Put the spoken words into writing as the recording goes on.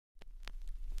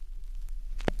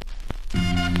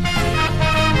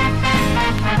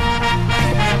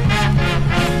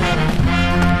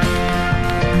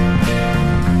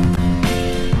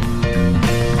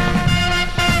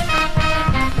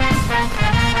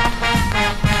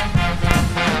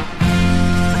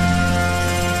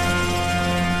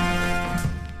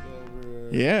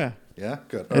Yeah,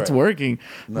 good. It's working.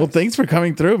 Nice. Well, thanks for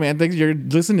coming through, man. Thanks. You're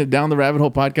listening to Down the Rabbit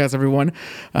Hole podcast, everyone.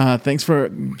 Thanks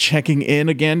for checking in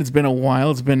again. It's been a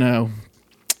while. It's been a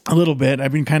little bit.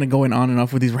 I've been kind of going on and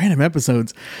off with these random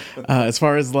episodes as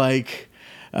far as like,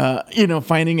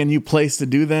 finding a new place to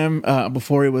do them.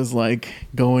 Before it was like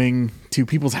going to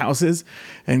people's houses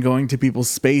and going to people's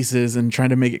spaces and trying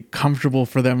to make it comfortable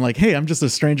for them. Like, hey, I'm just a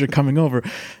stranger coming over.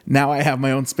 Now I have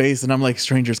my own space and I'm like,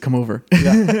 strangers, come over.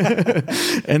 Yeah.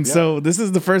 And so this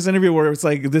is the first interview where it's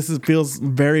like, feels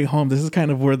very home. This is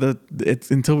kind of where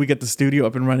it's until we get the studio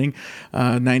up and running,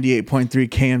 98.3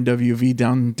 KMWV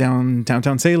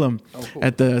downtown Salem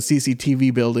at the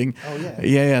CCTV building. Oh yeah.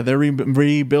 Yeah. They're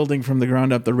rebuilding from the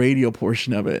ground up the radio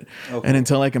portion of it. Oh, cool. And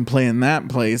until I can play in that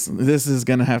place, this is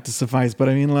going to have to suffice. But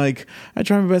I mean, like, I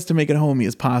try my best to make it homey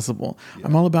as possible. Yeah.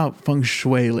 I'm all about feng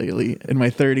shui lately. In my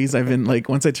 30s, I've been like,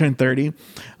 once I turned 30,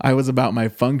 I was about my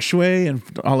feng shui and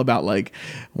all about like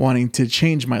wanting to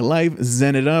change my life,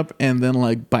 zen it up, and then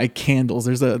like buy candles.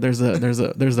 There's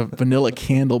a vanilla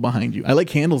candle behind you. I like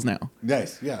candles now.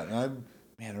 Nice, yeah. I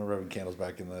remember having candles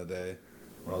back in the day.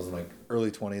 When I was in like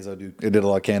early 20s, I did a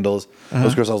lot of candles.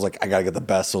 Of course, I was like, I gotta get the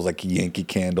best. So it was like Yankee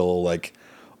Candle, like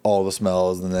all the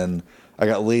smells, and then I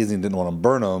got lazy and didn't want to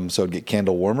burn them, so I'd get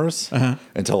candle warmers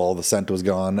until all the scent was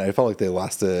gone. I felt like they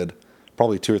lasted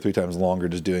probably 2 or 3 times longer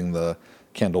just doing the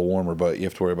candle warmer, but you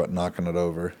have to worry about knocking it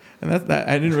over. And that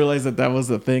I didn't realize that was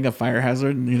a thing, a fire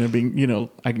hazard, being,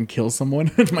 I can kill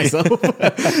someone myself.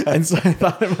 And so I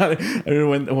thought about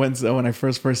it. When I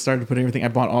first started putting everything, I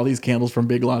bought all these candles from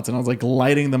Big Lots and I was like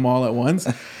lighting them all at once.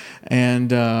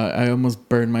 And I almost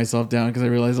burned myself down because I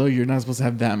realized, you're not supposed to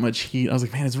have that much heat. I was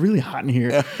like, man, it's really hot in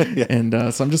here. Yeah.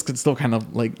 And so I'm just still kind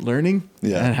of like learning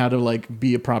and how to like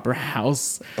be a proper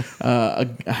house,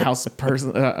 a house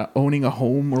person, owning a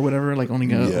home or whatever, like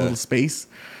owning a little space.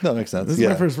 That makes sense. This is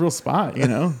my first real spot,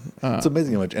 It's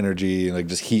amazing how much energy and like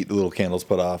just heat the little candles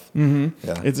put off. Mm-hmm.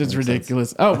 Yeah, it's ridiculous.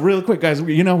 Sense. Oh, really quick, guys,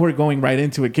 we're going right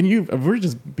into it. We're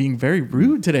just being very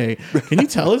rude today. Can you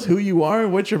tell us who you are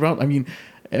and what you're about? I mean,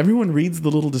 everyone reads the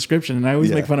little description, and I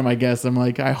always make fun of my guests. I'm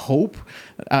like, I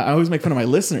always make fun of my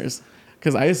listeners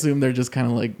because I assume they're just kind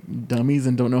of like dummies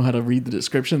and don't know how to read the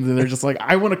descriptions, and they're just like,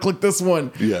 I want to click this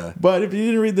one. Yeah. But if you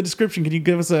didn't read the description, can you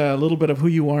give us a little bit of who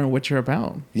you are and what you're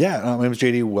about? Yeah, my name is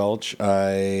JD Welch.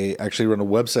 I actually run a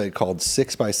website called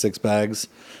 6x6 Bags.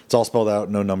 It's all spelled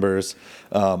out, no numbers.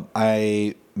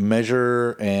 I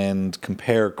measure and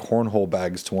compare cornhole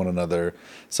bags to one another.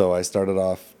 So I started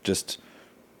off just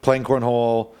playing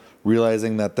cornhole,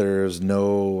 realizing that there's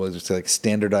no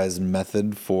standardized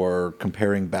method for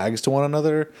comparing bags to one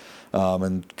another,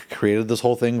 and created this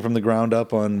whole thing from the ground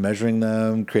up on measuring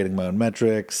them, creating my own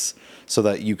metrics, so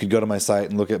that you could go to my site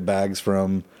and look at bags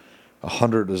from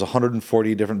 100. There's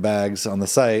 140 different bags on the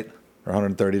site, or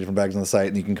 130 different bags on the site,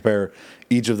 and you can compare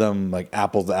each of them like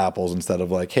apples to apples instead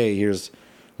of like, hey, here's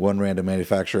one random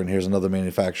manufacturer and here's another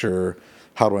manufacturer.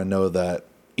 How do I know that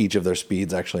each of their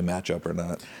speeds actually match up or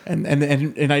not? And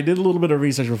I did a little bit of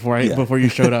research before you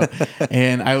showed up,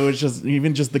 and I was just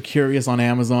the curious on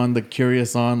Amazon, the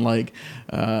curious on like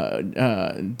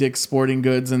Dick's Sporting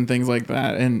Goods and things like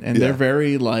that, and they're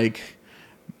very like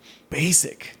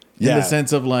basic in the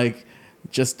sense of like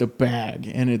just a bag,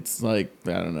 and it's like,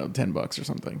 I don't know, $10 or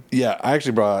something. Yeah, I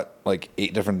actually brought like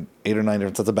 8 or 9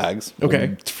 different sets of bags.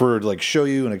 Okay. For like show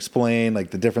you and explain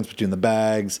like the difference between the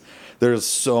bags. There's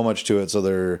so much to it. So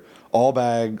they're all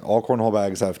cornhole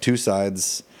bags have 2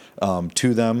 sides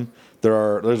to them.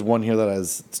 There's one here that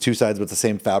has 2 sides but the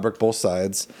same fabric both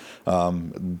sides.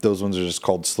 Those ones are just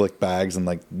called slick bags, and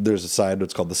like there's a side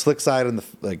that's called the slick side and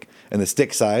the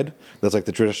stick side. That's like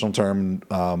the traditional term.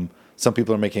 Some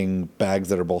people are making bags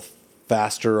that are both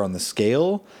faster on the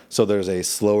scale, so there's a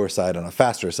slower side and a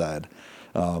faster side.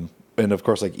 And of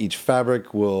course, like each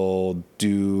fabric will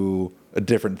do a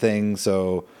different thing.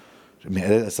 So I mean,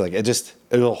 it's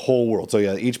a whole world. So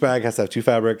yeah, each bag has to have 2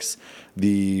 fabrics.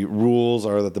 The rules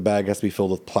are that the bag has to be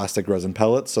filled with plastic resin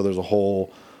pellets. So there's a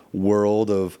whole world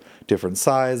of different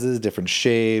sizes, different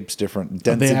shapes, different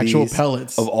densities. The actual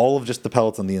pellets. Of all of just the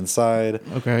pellets on the inside.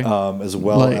 Okay. As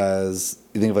well as,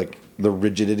 you think of like the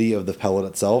rigidity of the pellet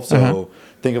itself. So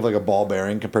think of like a ball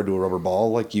bearing compared to a rubber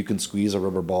ball. Like you can squeeze a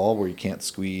rubber ball where you can't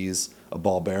squeeze a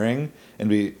ball bearing,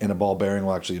 and a ball bearing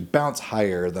will actually bounce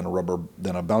higher than a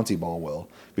bouncy ball will,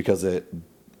 because the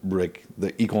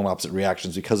equal and opposite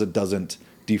reactions, because it doesn't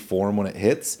deform when it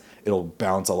hits, it'll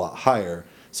bounce a lot higher.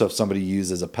 So if somebody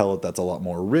uses a pellet that's a lot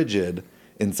more rigid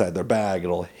inside their bag,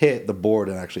 it'll hit the board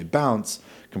and actually bounce,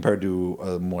 compared to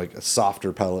a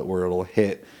softer pellet where it'll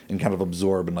hit and kind of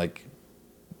absorb and like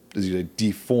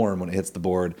deform when it hits the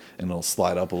board, and it'll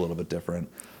slide up a little bit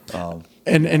different.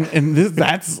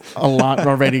 That's a lot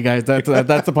already, guys. That's a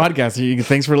podcast.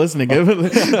 Thanks for listening.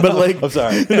 But like, I'm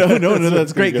sorry. No,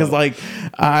 that's great because like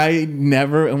I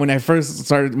never. And when I first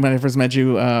met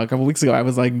you a couple weeks ago, I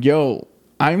was like, yo.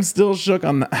 I'm still shook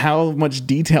on how much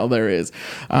detail there is,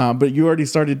 but you already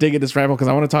started digging this rabbit hole because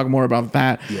I want to talk more about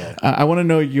that. Yeah. I want to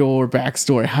know your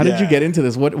backstory. How did you get into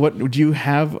this? What do you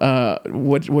have?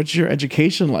 What's your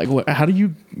education like?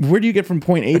 Where do you get from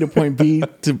point A to point B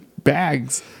to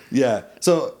bags? Yeah.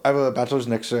 So I have a bachelor's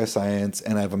in exercise science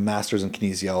and I have a master's in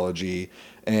kinesiology.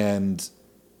 And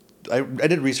I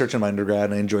did research in my undergrad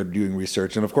and I enjoyed doing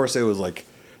research. And of course it was like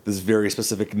this very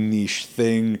specific niche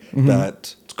thing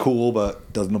that's cool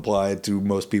but doesn't apply to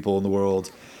most people in the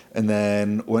world. And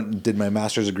then went and did my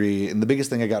master's degree. And the biggest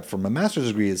thing I got from my master's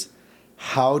degree is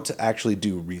how to actually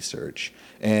do research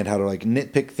and how to like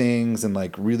nitpick things and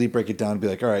like really break it down and be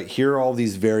like, all right, here are all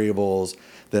these variables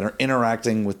that are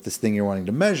interacting with this thing you're wanting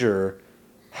to measure.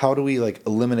 How do we like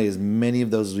eliminate as many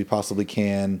of those as we possibly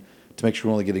can to make sure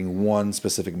we're only getting one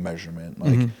specific measurement,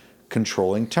 like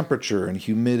controlling temperature and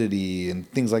humidity and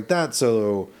things like that.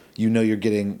 So you know you're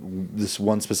getting this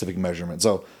one specific measurement.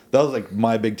 So that was like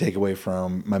my big takeaway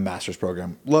from my master's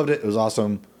program. Loved it. It was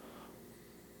awesome.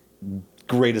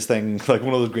 Greatest thing, like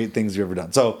one of those great things you've ever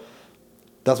done. So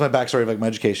that's my backstory of like my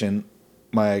education.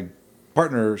 My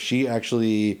partner, she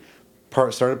actually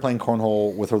started playing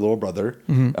cornhole with her little brother.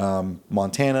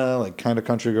 Montana, like kind of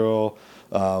country girl.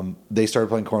 They started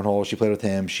playing cornhole. She played with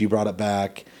him. She brought it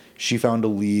back. She found a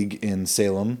league in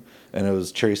Salem, and it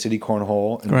was Cherry City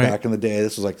Cornhole. And back in the day,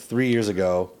 this was like 3 years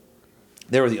ago,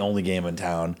 they were the only game in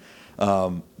town.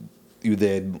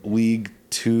 They had league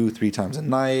 2-3 times a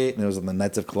night, and it was in the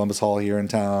Knights of Columbus Hall here in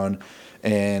town.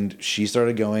 And she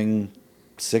started going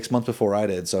 6 months before I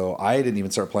did, so I didn't even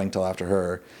start playing till after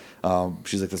her.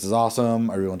 She's like, this is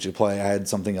awesome. I really want you to play. I had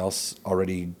something else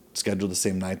already scheduled the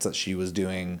same nights that she was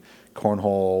doing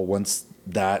cornhole. Once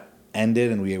that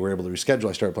ended and we were able to reschedule,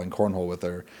 I started playing cornhole with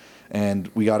her. And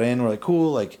we got in, we're like,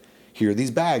 cool, like, here are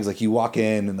these bags. Like, you walk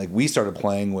in, and, like, we started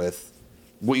playing with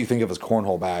what you think of as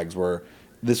cornhole bags, where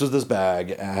this was this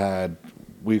bag, had,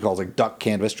 we call it, like, duck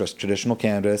canvas, just traditional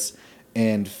canvas,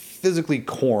 and physically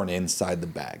corn inside the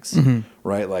bags,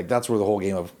 right? Like, that's where the whole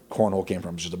game of cornhole came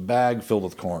from. It's just a bag filled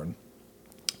with corn.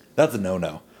 That's a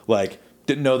no-no. Like,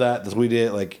 didn't know that. That's what we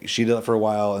did. Like, she did that for a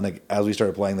while, and, like, as we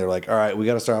started playing, they're like, all right, we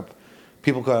got to stop.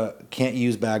 People can't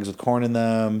use bags with corn in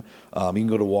them. You can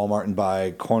go to Walmart and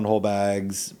buy cornhole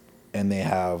bags, and they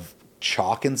have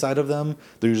chalk inside of them.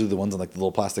 They're usually the ones in like the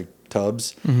little plastic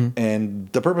tubs. And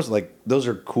the purpose, like, those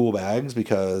are cool bags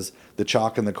because the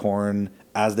chalk and the corn,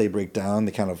 as they break down,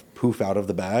 they kind of poof out of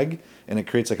the bag, and it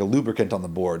creates like a lubricant on the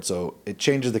board. So it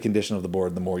changes the condition of the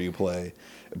board the more you play.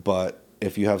 But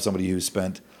if you have somebody who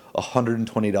spent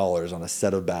 $120 on a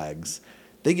set of bags,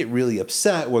 they get really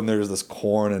upset when there's this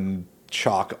corn and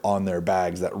chalk on their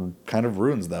bags that kind of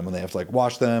ruins them, and they have to like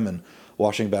wash them, and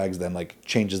washing bags then like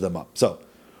changes them up. So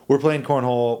we're playing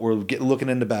cornhole, we're looking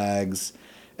into bags,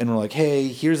 and we're like, hey,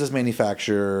 here's this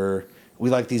manufacturer, we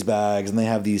like these bags, and they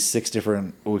have these 6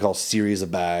 different what we call series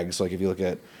of bags. So like if you look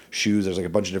at shoes, there's like a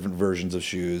bunch of different versions of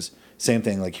shoes. Same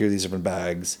thing, like here are these different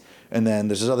bags. And then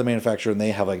there's this other manufacturer, and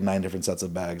they have like 9 different sets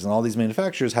of bags. And all these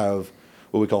manufacturers have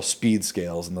what we call speed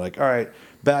scales, and they're like, all right,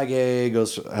 bag A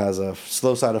has a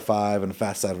slow side of 5 and a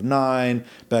fast side of 9.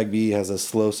 Bag B has a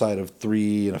slow side of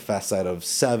 3 and a fast side of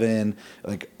 7.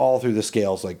 Like all through the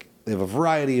scales, like they have a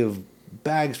variety of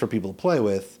bags for people to play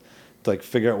with to like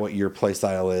figure out what your play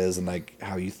style is and like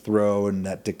how you throw, and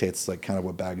that dictates like kind of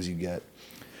what bags you get.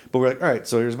 But we're like, all right,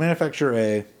 so there's manufacturer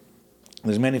A,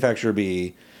 there's manufacturer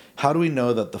B. How do we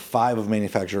know that the 5 of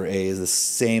manufacturer A is the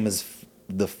same as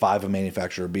the 5 of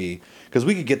manufacturer B? Because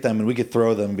we could get them and we could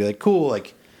throw them and be like, cool,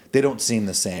 like they don't seem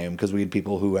the same. Because we had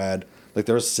people who had, like,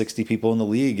 there was 60 people in the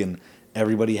league and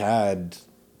everybody had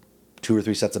 2 or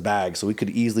 3 sets of bags. So we could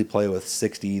easily play with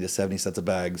 60 to 70 sets of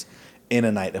bags in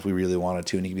a night if we really wanted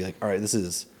to. And you could be like, all right, this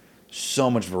is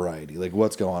so much variety. Like,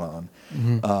 what's going on?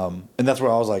 And that's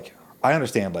where I was like, I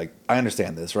understand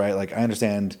this, right? Like, I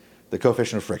understand the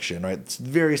coefficient of friction, right? It's a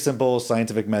very simple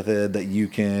scientific method that you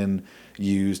can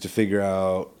use to figure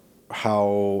out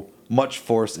how much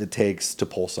force it takes to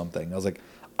pull something. I was like,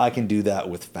 I can do that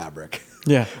with fabric.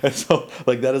 Yeah. And so,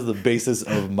 like, that is the basis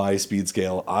of my speed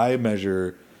scale. I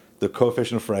measure the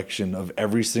coefficient of friction of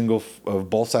every single of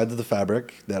both sides of the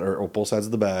fabric or both sides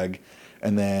of the bag,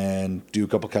 and then do a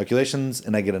couple calculations,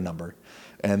 and I get a number.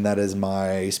 And that is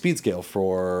my speed scale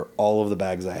for all of the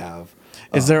bags I have.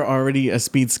 Is there already a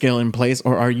speed scale in place,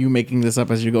 or are you making this up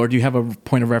as you go, or do you have a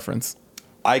point of reference?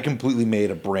 I completely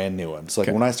made a brand new one. So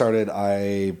like when I started,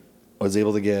 I I was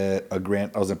able to get a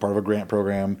grant. I was in part of a grant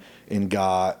program and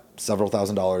got several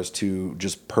 $1,000s to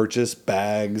just purchase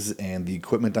bags and the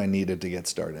equipment I needed to get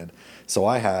started. So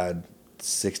I had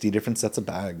 60 different sets of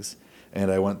bags,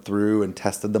 and I went through and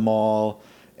tested them all.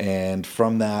 And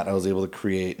from that, I was able to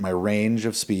create my range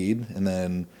of speed, and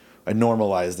then I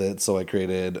normalized it. So I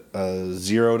created a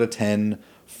 0 to 10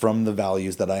 from the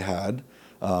values that I had.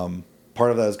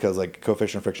 Part of that is because like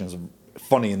coefficient of friction is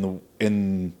funny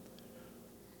in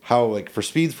how, like, for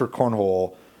speeds for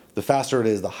cornhole, the faster it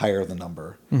is, the higher the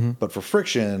number. Mm-hmm. But for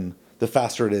friction, the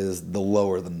faster it is, the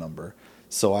lower the number.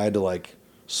 So I had to like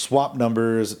swap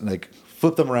numbers and like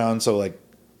flip them around so like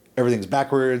everything's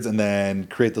backwards, and then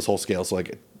create this whole scale. So like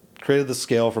it created the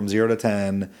scale from 0 to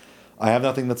 10. I have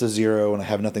nothing that's a 0 and I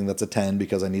have nothing that's a 10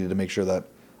 because I needed to make sure that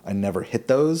I never hit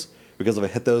those. Because if I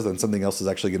hit those, then something else is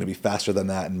actually going to be faster than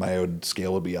that, and my own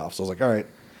scale would be off. So I was like, all right,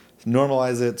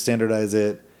 normalize it, standardize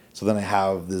it. So then I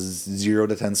have this 0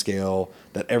 to 10 scale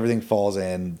that everything falls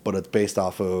in, but it's based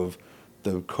off of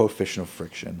the coefficient of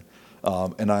friction.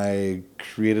 And I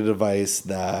created a device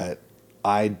that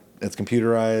it's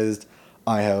computerized.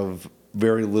 I have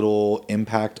very little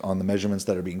impact on the measurements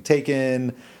that are being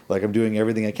taken. Like, I'm doing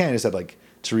everything I can. I just had like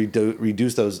to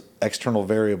reduce those external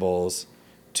variables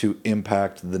to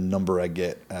impact the number I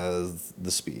get as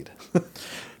the speed.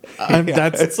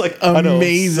 That's it's like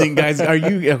amazing, guys. Are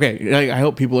you okay? I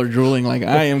hope people are drooling like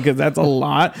I am, because that's a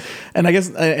lot. And I guess,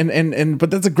 but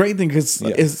that's a great thing,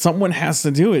 because someone has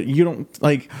to do it. You don't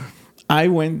like. I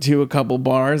went to a couple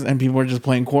bars and people were just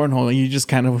playing cornhole, and you just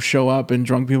kind of show up and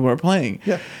drunk people are playing.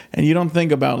 Yeah. And you don't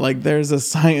think about like there's a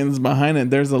science behind it.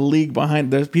 There's a league behind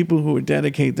it. There's people who would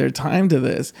dedicate their time to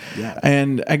this. Yeah.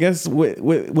 And I guess with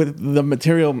the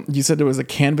material, you said there was a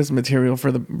canvas material for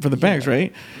the bags,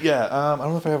 right? Yeah. I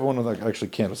don't know if I have one with like actually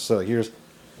canvas. So here's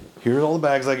all the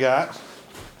bags I got.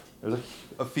 There's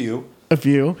a few.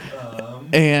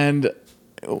 And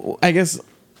I guess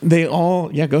they all,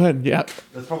 go ahead. Yeah.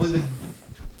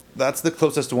 That's the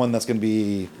closest to one that's going to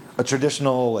be a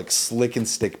traditional like slick and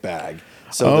stick bag.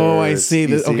 So I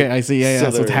see. Okay, I see. Yeah.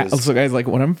 So guys, like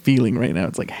what I'm feeling right now,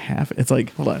 it's like half. It's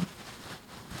like, hold on.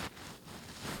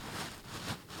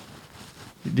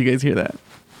 Do you guys hear that?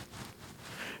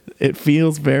 It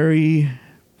feels very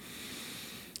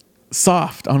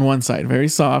soft on one side, very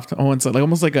soft on one side, like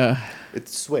almost like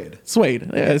it's suede.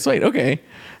 Yeah, suede. Okay.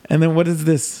 And then what is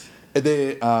this? I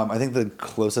think the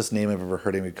closest name I've ever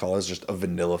heard anybody call it is just a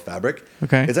vanilla fabric.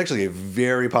 Okay. It's actually a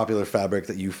very popular fabric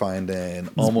that you find in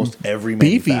almost every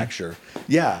manufacturer.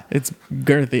 Yeah. It's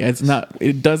girthy.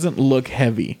 It doesn't look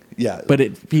heavy. Yeah. But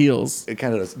it feels. It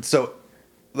kind of does. So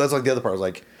that's like the other part. Was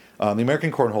like the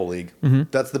American Cornhole League. Mm-hmm.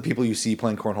 That's the people you see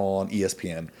playing cornhole on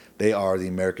ESPN. They are the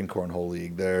American Cornhole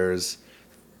League. There's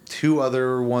 2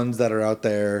 other ones that are out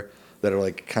there that are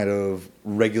like kind of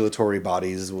regulatory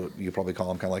bodies, what you probably call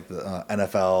them, kind of like the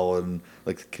NFL and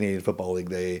like the Canadian Football League.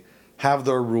 They have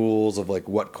their rules of like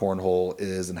what cornhole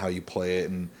is and how you play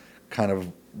it, and kind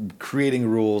of creating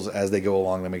rules as they go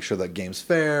along to make sure that game's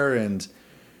fair and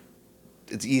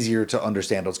it's easier to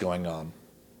understand what's going on.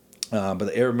 But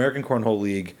the American Cornhole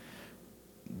League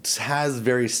has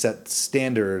very set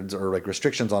standards or like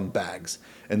restrictions on bags,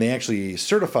 and they actually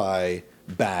certify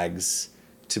bags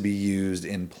to be used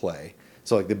in play.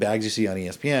 So like the bags you see on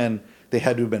ESPN, they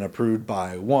had to have been approved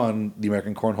by 1, the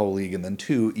American Cornhole League, and then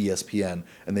 2, ESPN,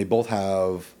 and they both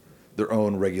have their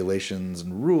own regulations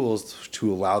and rules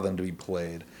to allow them to be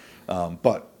played.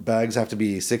 But bags have to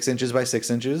be 6 inches by 6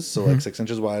 inches, so like 6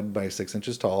 inches wide by 6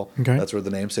 inches tall. Okay. That's where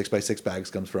the name 6x6 bags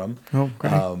comes from. Oh,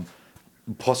 great.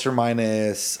 Plus or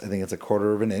minus, I think it's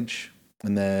 1/4 of an inch.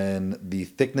 And then the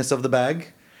thickness of the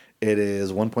bag, it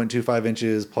is 1.25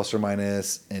 inches plus or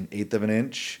minus 1/8 of an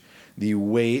inch. The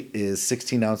weight is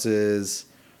 16 ounces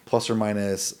plus or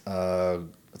minus,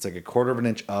 it's like 1/4 of an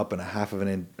inch up and 1/2 of an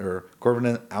inch, or 1/4 of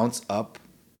an ounce up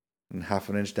and 1/2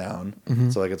 an inch down. Mm-hmm.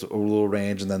 So like it's a little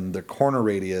range. And then the corner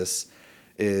radius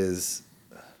is,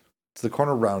 it's the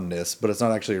corner roundness, but it's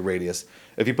not actually a radius.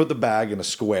 If you put the bag in a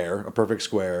square, a perfect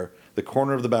square, the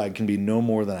corner of the bag can be no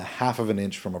more than 1/2 of an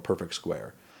inch from a perfect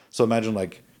square. So imagine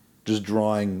like just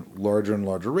drawing larger and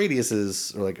larger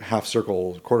radiuses, or like half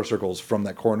circles, quarter circles from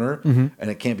that corner, and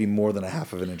it can't be more than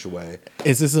 1/2 of an inch away.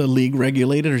 Is this a league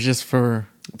regulated or just for?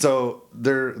 So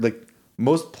they're like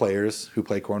most players who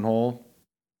play cornhole.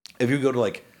 If you go to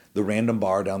like the random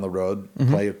bar down the road,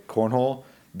 play cornhole,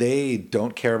 they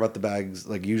don't care about the bags.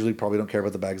 Like usually, probably don't care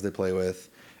about the bags they play with,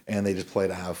 and they just play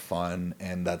to have fun,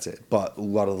 and that's it. But a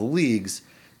lot of the leagues,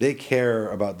 they care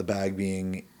about the bag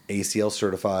being ACL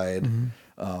certified.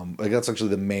 Like that's actually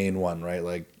the main one, right?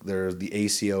 Like there's the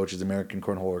ACO, which is the American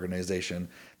Cornhole Organization.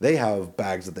 They have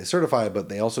bags that they certify, but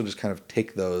they also just kind of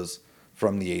take those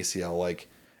from the ACL. Like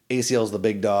ACL is the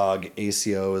big dog.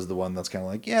 ACO is the one that's kind of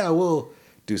like, yeah, we'll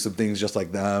do some things just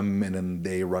like them, and then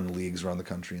they run leagues around the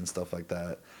country and stuff like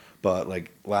that. But like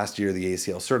last year, the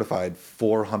ACL certified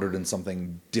 400 and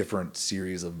something different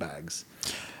series of bags.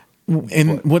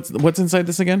 And what's inside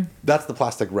this again? That's the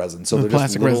plastic resin. So they're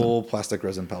just little plastic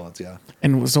resin pellets, yeah.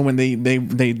 And so when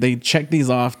they check these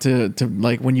off to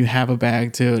like when you have a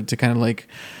bag to kind of like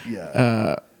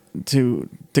to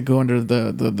go under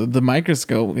the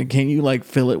microscope, can you like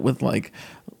fill it with like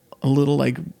a little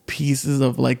like pieces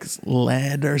of like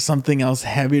lead or something else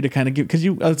heavy to kind of give, because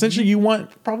you essentially you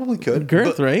want probably could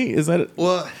girth, right? Is that it?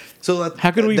 Well, so that, how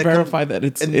can we verify that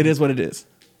it is what it is?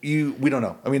 We don't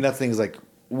know. I mean, that thing is like,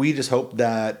 we just hope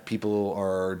that people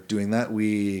are doing that.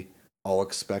 We all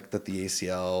expect that the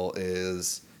ACL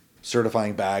is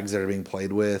certifying bags that are being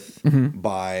played with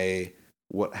by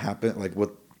what happened,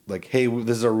 like, hey,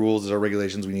 this is our rules, this is our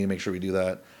regulations. We need to make sure we do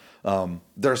that.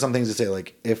 There are some things to say,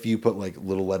 like if you put like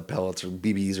little lead pellets or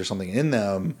BBs or something in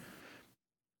them,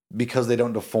 because they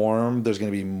don't deform, there's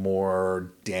going to be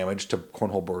more damage to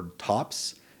cornhole board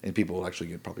tops, and people will actually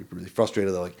get probably really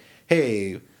frustrated. They're like,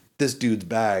 hey, this dude's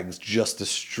bags just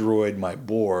destroyed my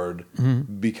board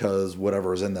because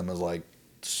whatever is in them is like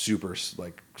super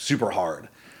hard.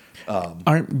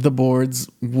 Aren't the boards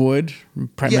wood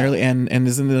primarily, and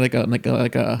isn't there like a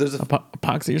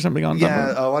epoxy or something on top?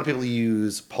 Yeah, a lot of people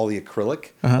use polyacrylic,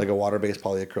 like a water-based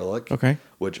polyacrylic. Okay,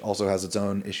 which also has its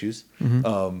own issues.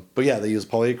 But yeah, they use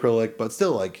polyacrylic. But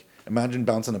still, like imagine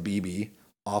bouncing a BB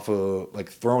off of like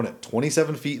throwing it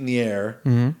 27 feet in the air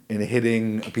and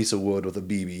hitting a piece of wood with a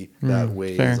BB that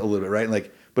weighs a little bit, right?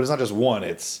 Like, but it's not just one;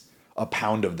 it's a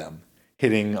pound of them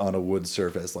hitting on a wood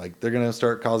surface. Like they're gonna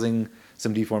start causing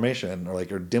some deformation or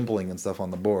dimpling and stuff on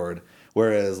the board.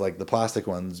 Whereas like the plastic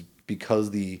ones,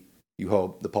 because you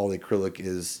hope the polyacrylic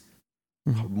is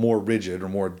more rigid or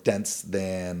more dense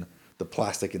than the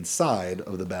plastic inside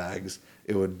of the bags,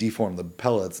 it would deform the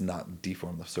pellets, not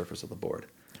deform the surface of the board.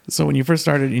 So when you first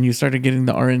started and you started getting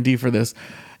the R&D for this,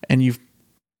 and you've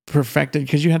perfected,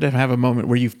 because you had to have a moment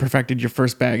where you've perfected your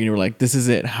first bag and you were like, this is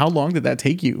it. How long did that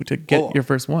take you to get your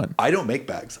first one? I don't make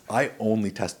bags. I only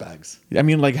test bags. I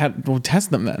mean, like, test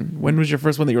them then. When was your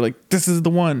first one that you were like, this is the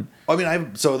one? I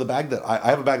mean, the bag that I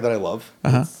have a bag that I love.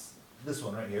 It's this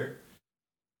one right here.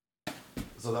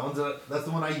 So that's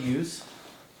the one I use.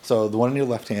 So the one in your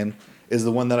left hand is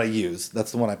the one that I use.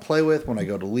 That's the one I play with when I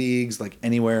go to leagues, like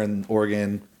anywhere in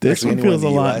Oregon. This one feels a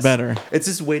lot better. It's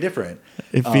just way different.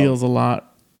 It feels a lot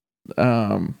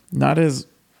not as...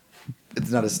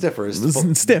 It's not as stiff or as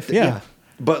stiff, yeah.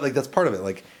 But like that's part of it.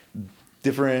 Like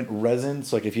different resins.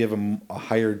 So like if you have a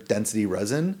higher density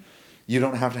resin, you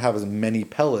don't have to have as many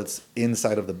pellets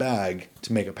inside of the bag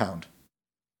to make a pound.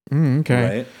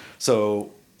 Okay. Right?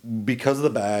 So because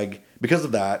of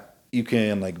that, you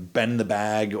can like bend the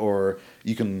bag, or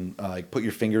you can like put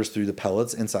your fingers through the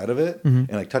pellets inside of it and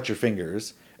like touch your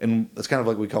fingers. And that's kind of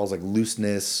like we call like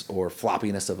looseness or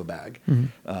floppiness of a bag.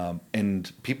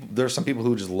 And there's some people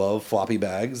who just love floppy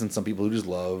bags, and some people who just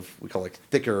love, we call like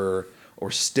thicker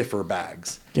or stiffer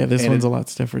bags. Yeah, this one's a lot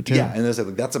stiffer too. Yeah, and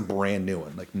that's a brand new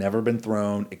one, like never been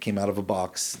thrown. It came out of a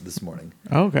box this morning.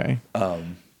 Okay.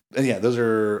 And yeah, those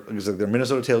are like they're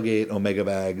Minnesota Tailgate Omega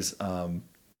bags.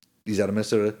 He's out of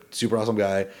Minnesota, super awesome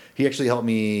guy. He actually helped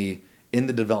me in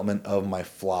the development of my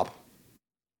flop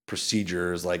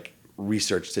procedures, like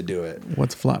research to do it.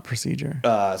 What's flop procedure?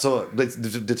 So let's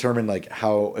determine like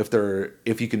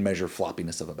if you can measure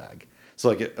floppiness of a bag. So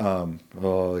like I got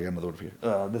another one for you.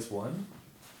 This one.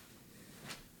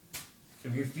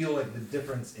 If you feel like the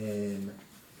difference in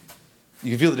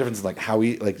like how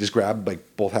just grab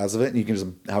like both halves of it, and you can just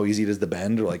how easy it is to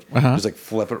bend, or like just like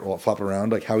flip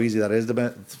around, like how easy that is to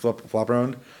bend, flop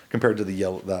around compared to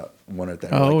that one right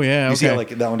there. Oh, like, yeah, you see how like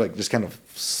that one like just kind of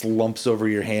slumps over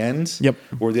your hand. Yep.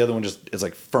 Where the other one just is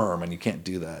like firm, and you can't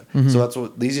do that. So that's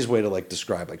what the easiest way to like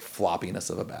describe like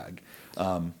floppiness of a bag.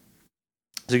 So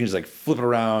you can just like flip it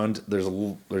around. There's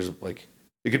like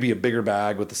it could be a bigger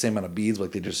bag with the same amount of beads,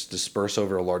 like they just disperse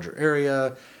over a larger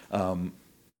area.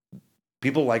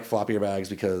 People like floppier bags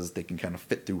because they can kind of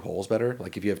fit through holes better.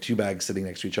 Like if you have two bags sitting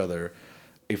next to each other,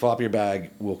 a floppier bag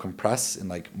will compress and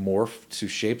like morph to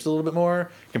shapes a little bit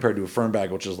more compared to a firm bag,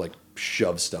 which is like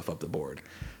shove stuff up the board.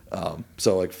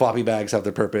 So like floppy bags have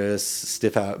their purpose,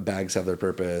 stiff bags have their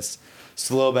purpose,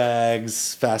 slow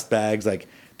bags, fast bags. Like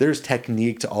there's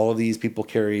technique to all of these. People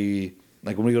carry,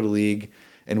 like when we go to league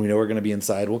and we know we're going to be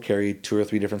inside, we'll carry 2 or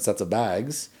 3 different sets of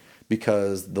bags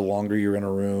because the longer you're in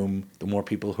a room, the more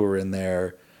people who are in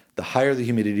there, the higher the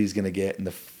humidity is going to get,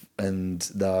 and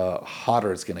the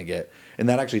hotter it's going to get, and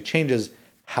that actually changes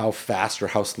how fast or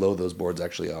how slow those boards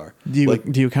actually are. Do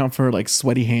you account for like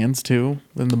sweaty hands too,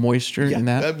 and the moisture in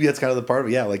that? That's kind of the part of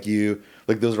it. Yeah, like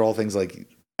those are all things like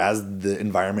as the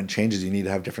environment changes, you need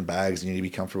to have different bags, and you need to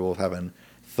be comfortable with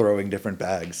throwing different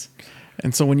bags.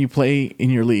 And so when you play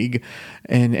in your league,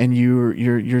 and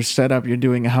you're set up, you're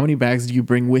doing, how many bags do you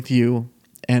bring with you,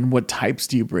 and what types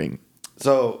do you bring?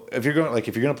 So if you're going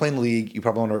to play in the league, you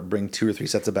probably want to bring 2 or 3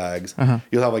 sets of bags.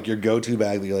 You'll have like your go-to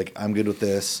bag that you're like, I'm good with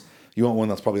this. You want one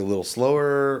that's probably a little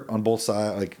slower on both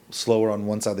sides, like slower on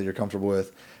one side that you're comfortable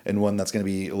with, and one that's going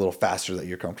to be a little faster that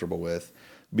you're comfortable with.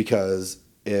 Because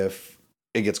if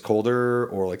it gets colder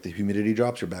or like the humidity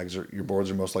drops, your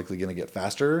boards are most likely going to get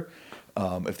faster.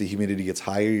 If the humidity gets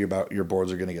higher, your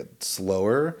boards are going to get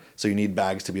slower. So you need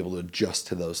bags to be able to adjust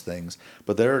to those things.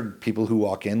 But there are people who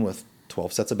walk in with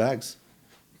 12 sets of bags.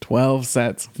 12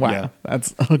 sets. Wow. Yeah.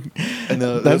 That's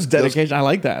that's dedication. I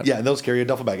like that. Yeah, and those carry a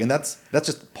duffel bag. And that's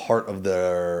just part of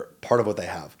what they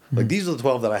have. Like these are the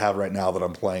 12 that I have right now that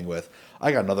I'm playing with.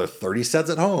 I got another 30 sets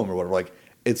at home or whatever. Like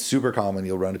it's super common.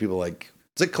 You'll run into people like,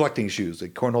 it's like collecting shoes,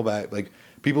 like cornhole bag, like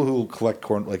people who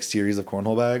collect series of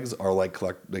cornhole bags are like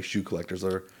shoe collectors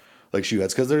or like shoe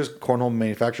heads. Cause there's cornhole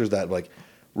manufacturers that like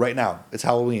right now it's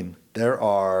Halloween. There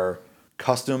are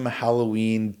custom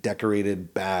Halloween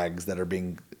decorated bags that are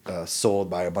being sold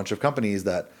by a bunch of companies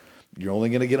that you're only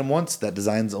going to get them once. That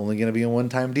design's only going to be a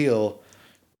one-time deal,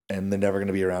 and they're never going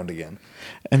to be around again.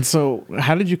 And so,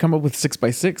 how did you come up with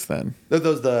 6x6 then?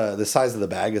 The size of the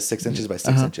bag is 6 inches by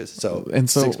 6 inches. So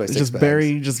 6x6 just bags.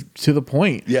 very just to the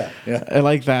point. Yeah. I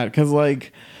like that because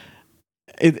like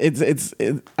it's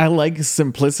I like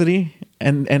simplicity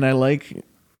and I like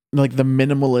the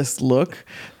minimalist look.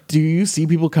 Do you see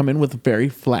people come in with very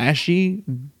flashy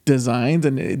designs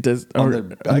and it does on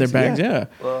their bags? Yeah.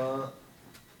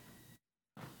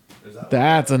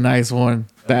 That's a nice one.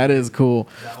 That is cool.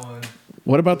 That one.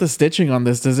 What about the stitching on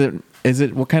this? Is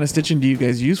it what kind of stitching do you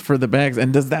guys use for the bags?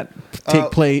 And does that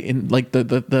take play in like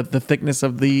the thickness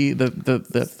of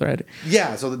the thread?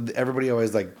 Yeah. So everybody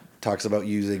always like talks about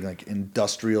using like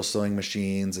industrial sewing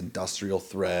machines, industrial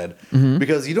thread,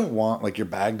 because you don't want like your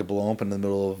bag to blow up in the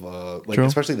middle of like,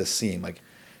 especially the seam. Like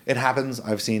it happens.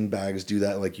 I've seen bags do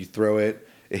that. Like you throw it,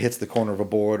 it hits the corner of a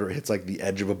board or it hits like the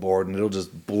edge of a board and it'll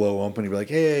just blow up and you'll be like,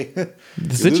 hey,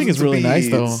 the stitching is really nice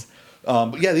though.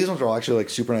 But yeah, these ones are all actually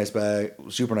like super nice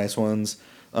ones.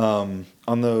 On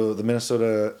the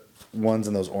Minnesota ones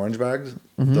and those orange bags,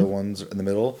 the ones in the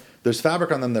middle, there's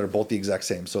fabric on them that are both the exact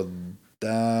same. So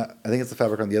that I think it's the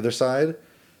fabric on the other side.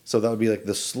 So that would be like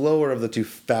the slower of the two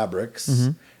fabrics,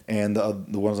 and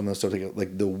the ones on Minnesota,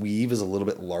 like the weave is a little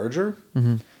bit larger.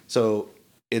 So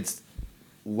it's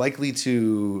likely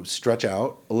to stretch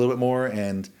out a little bit more,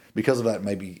 and because of that, it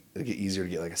might be get easier to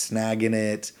get like a snag in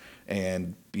it,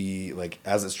 and be like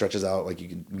as it stretches out, like you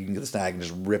can get the snag and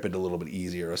just rip it a little bit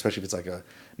easier, especially if it's like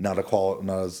not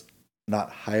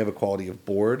high of a quality of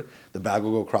board. The bag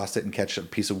will go across it and catch a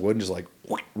piece of wood and just like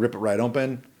rip it right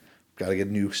open. Got to get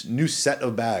a new set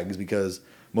of bags because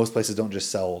most places don't just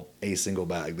sell a single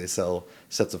bag; they sell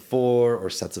sets of 4 or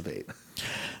sets of 8.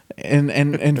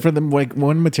 And for them, like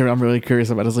one material I'm really curious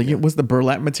about is like what's the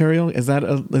burlap material? Is that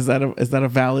a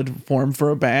valid form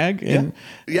for a bag? And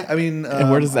yeah, I mean,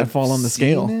 and where does that fall on the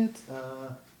scale? It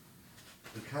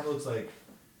kind of looks like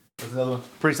there's another one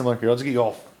pretty similar. Here, I'll just get you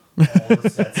all the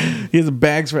sets. He has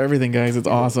bags for everything, guys. It's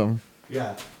awesome.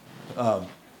 Yeah, but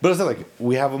it's not like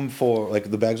we have them for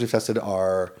like the bags we've tested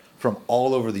are from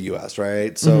all over the U.S.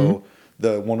 Right, so.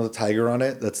 The one with the tiger on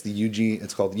it, that's the Eugene.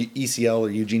 It's called ECL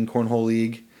or Eugene Cornhole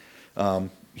League.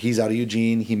 He's out of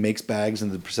Eugene. He makes bags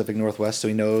in the Pacific Northwest, so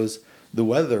he knows the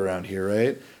weather around here,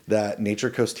 right? That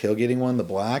Nature Coast tailgating one, the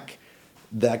black,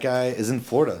 that guy is in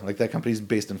Florida. Like that company's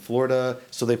based in Florida,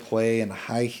 so they play in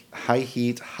high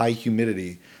heat, high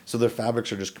humidity. So their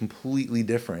fabrics are just completely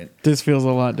different. This feels a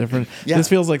lot different. Yeah. This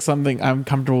feels like something I'm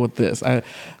comfortable with. This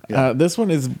this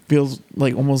one feels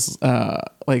like almost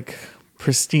like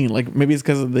pristine. Like maybe it's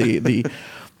because of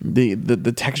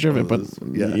the texture of it, but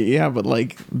but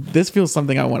like this feels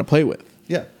something I want to play with.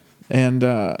 Yeah. And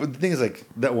but the thing is, like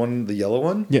that one, the yellow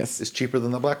one, is cheaper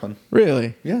than the black one.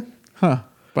 Really? Yeah. Huh.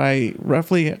 By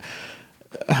roughly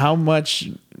how much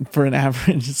for an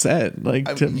average set,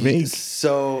 like to make?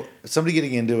 So somebody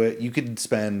getting into it, you could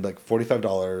spend like $45,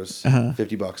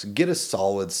 $50, get a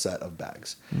solid set of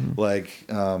bags. Like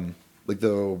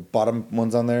the bottom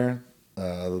ones on there.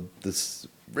 This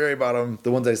very bottom,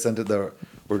 the ones I sent it there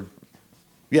were,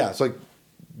 it's like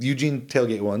Eugene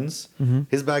tailgate ones,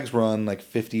 his bags run like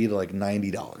 $50 to like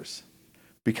 $90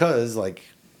 because like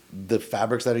the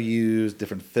fabrics that are used,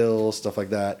 different fills, stuff like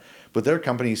that. But there are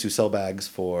companies who sell bags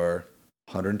for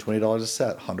 $120 a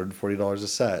set, $140 a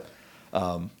set.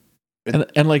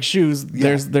 And like shoes,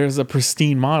 there's a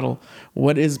pristine model.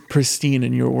 What is pristine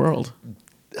in your world?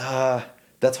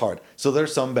 That's hard. So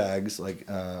there's some bags like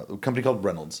a company called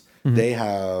Reynolds. They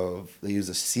use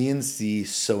a CNC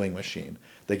sewing machine.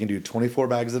 They can do 24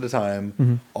 bags at a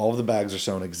time. All of the bags are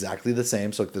sewn exactly the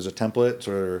same. So like there's a template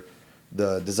or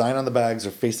the design on the bags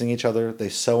are facing each other. They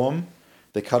sew them,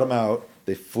 they cut them out,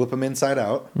 they flip them inside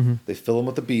out, they fill them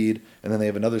with a bead, and then they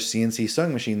have another CNC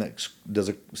sewing machine that does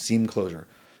a seam closure.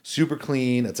 Super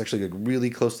clean. It's actually like really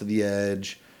close to the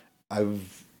edge.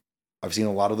 I've seen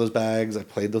a lot of those bags. I've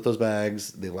played with those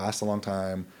bags. They last a long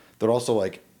time. They're also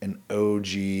like an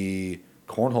OG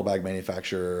cornhole bag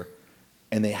manufacturer,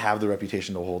 and they have the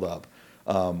reputation to hold up.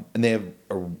 And they have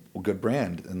a good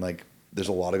brand, and like there's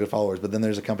a lot of good followers. But then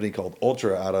there's a company called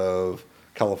Ultra out of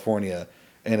California,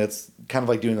 and it's kind of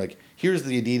like doing like here's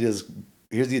the Adidas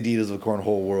of the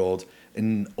cornhole world,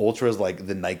 and Ultra is like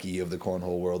the Nike of the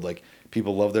cornhole world. Like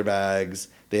people love their bags.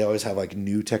 They always have like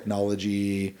new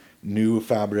technology, new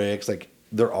fabrics. Like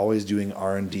they're always doing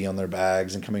R&D on their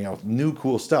bags and coming out with new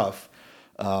cool stuff.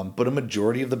 But a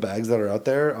majority of the bags that are out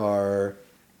there are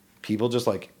people just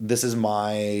like, this is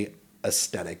my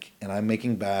aesthetic, and I'm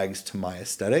making bags to my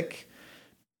aesthetic,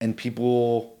 and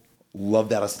people love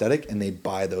that aesthetic and they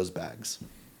buy those bags.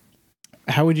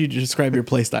 How would you describe your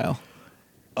play style?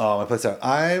 My play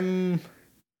style.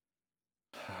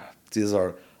 These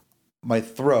are my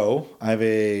throw. I have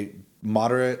a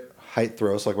moderate height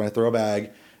throw. So like when I throw a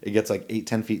bag, it gets like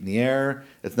 8-10 feet in the air.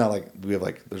 It's not like we have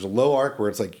like, there's a low arc where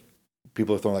it's like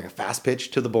people are throwing like a fast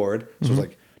pitch to the board. So it's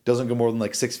like, doesn't go more than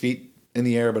like 6 feet in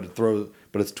the air, but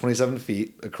it's 27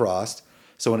 feet across.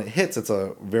 So when it hits, it's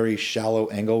a very shallow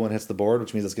angle when it hits the board,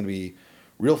 which means it's going to be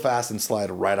real fast and slide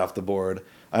right off the board.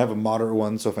 I have a moderate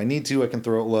one, so if I need to, I can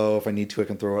throw it low. If I need to, I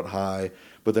can throw it high.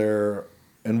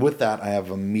 And with that, I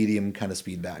have a medium kind of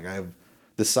speed bag. I have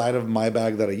the side of my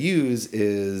bag that I use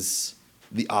is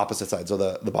the opposite side. So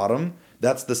the bottom,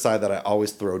 that's the side that I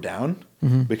always throw down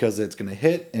because it's going to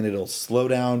hit and it'll slow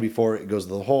down before it goes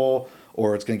to the hole,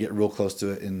 or it's going to get real close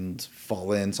to it and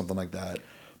fall in, something like that.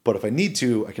 But if I need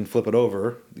to, I can flip it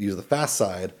over, use the fast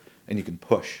side, and you can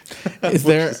push.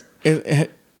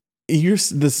 You're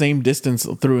the same distance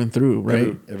through and through,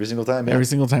 right? Every single time. Yeah. Every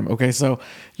single time. Okay, so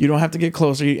you don't have to get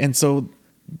closer. And so,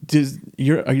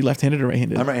 are you left-handed or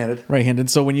right-handed? I'm right-handed. Right-handed.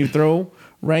 So when you throw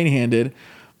right-handed,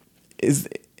 is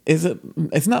it?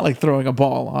 It's not like throwing a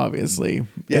ball, obviously.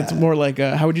 Yeah. It's more like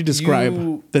how would you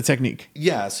describe the technique?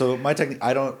 Yeah. So my technique,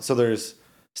 So there's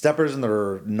steppers and there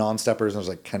are non-steppers, and there's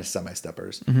like kind of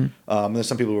semi-steppers. There's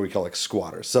some people where we call like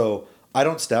squatters. So I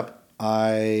don't step.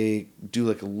 I do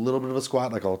like a little bit of a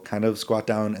squat, like I'll kind of squat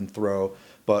down and throw,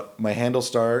 but my handles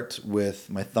start with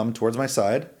my thumb towards my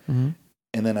side. And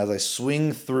then as I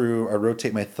swing through, I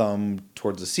rotate my thumb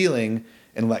towards the ceiling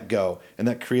and let go. And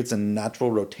that creates a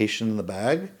natural rotation in the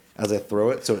bag as I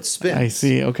throw it. So it spins. I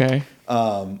see. Okay.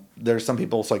 There's some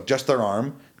people, it's like just their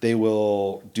arm. They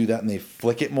will do that and they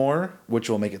flick it more, which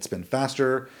will make it spin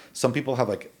faster. Some people have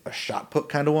like a shot put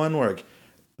kind of one where like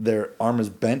their arm is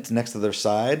bent next to their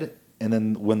side. And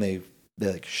then when they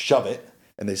like shove it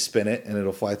and they spin it and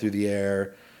it'll fly through the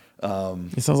air.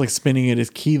 It sounds like spinning it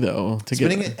is key though.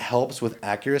 Spinning it helps with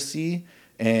accuracy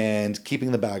and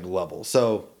keeping the bag level.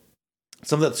 So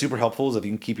something that's super helpful is if you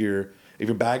can keep if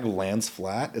your bag lands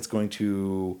flat, it's going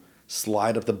to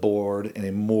slide up the board in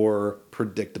a more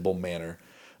predictable manner.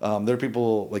 There are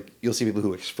people like you'll see people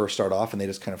who first start off and they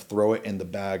just kind of throw it and the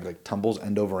bag like tumbles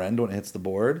end over end when it hits the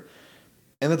board.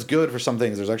 And that's good for some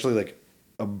things. There's actually like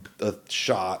a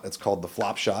shot, it's called the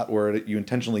flop shot, where you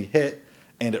intentionally hit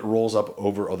and it rolls up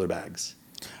over other bags.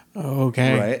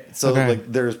 Okay. Right? So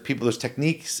like there's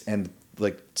techniques and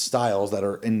like styles that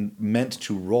are meant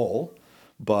to roll,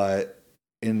 but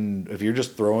if you're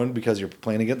just throwing because you're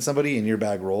playing against somebody and your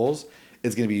bag rolls,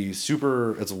 it's going to be it's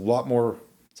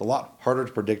a lot harder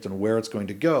to predict on where it's going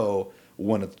to go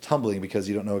when it's tumbling because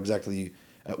you don't know exactly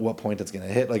at what point it's going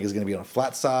to hit. Like is it going to be on a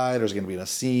flat side or is it going to be in a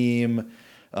seam?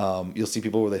 You'll see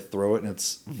people where they throw it and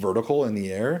it's vertical in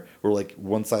the air, where like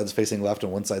one side's facing left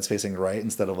and one side's facing right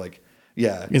instead of like,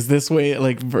 yeah. Is this way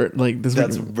like this?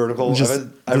 That's vertical. Is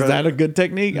that a good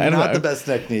technique? I don't know. Not the best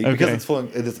technique because it's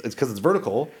because it's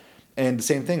vertical, and the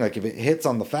same thing. Like if it hits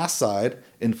on the fast side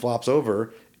and flops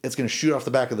over, it's going to shoot off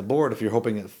the back of the board. If you're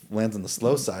hoping it lands on the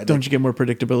slow side, don't you get more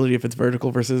predictability if it's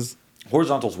vertical versus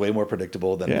Horizontal's way more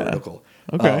predictable than vertical.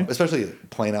 Okay. Especially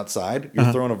playing outside,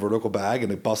 you're throwing a vertical bag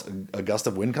and a gust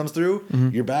of wind comes through.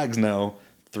 Your bag's now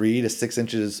 3 to 6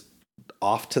 inches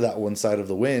off to that one side of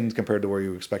the wind compared to where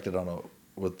you expected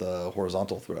with the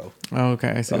horizontal throw. Oh, okay.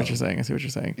 I see what you're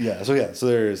saying. Yeah. So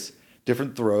there's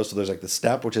different throws. So there's like the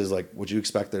step, which is like what you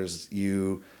expect.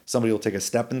 Somebody will take a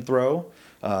step and throw.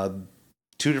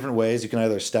 2 different ways. You can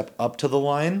either step up to the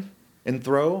line and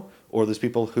throw, or there's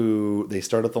people who they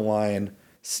start at the line,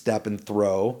 step and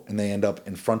throw, and they end up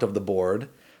in front of the board.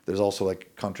 There's also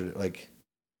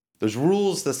there's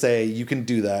rules that say you can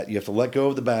do that. You have to let go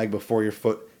of the bag before your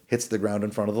foot hits the ground in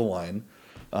front of the line.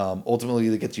 Ultimately,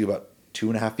 that gets you about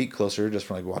 2.5 feet closer, just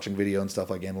from like watching video and stuff,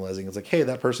 like analyzing. It's like, hey,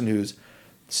 that person who's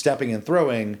stepping and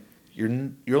throwing, you're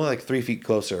only like 3 feet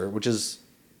closer, which is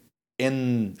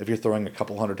if you're throwing a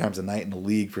couple hundred times a night in the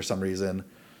league for some reason,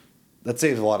 that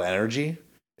saves a lot of energy,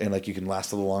 and like you can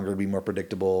last a little longer, be more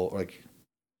predictable, like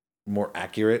more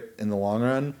accurate in the long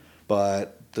run.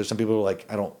 But there's some people who are like,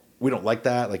 we don't like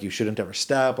that. Like, you shouldn't ever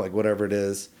step, like whatever it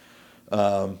is.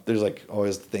 There's like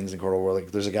always things in Cornhole where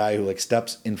like there's a guy who like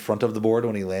steps in front of the board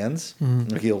when he lands.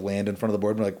 Like, he'll land in front of the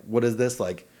board and be like, what is this?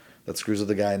 Like, that screws with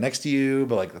the guy next to you,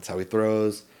 but like that's how he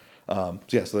throws. So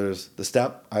there's the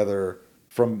step either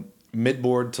from mid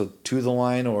board to the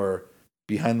line or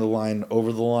behind the line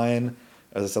over the line.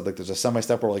 As I said, like there's a semi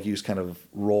step where like you just kind of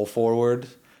roll forward.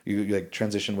 You like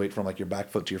transition weight from like your back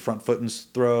foot to your front foot and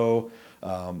throw.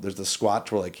 There's the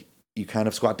squat where like you kind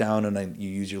of squat down and then you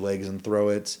use your legs and throw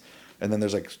it. And then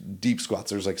there's like deep squats.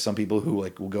 There's like some people who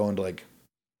like will go into like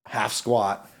half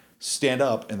squat, stand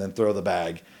up, and then throw the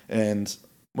bag. And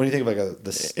when you think of like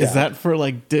the step, is that for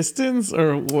like distance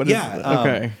or what?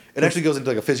 Okay. It actually goes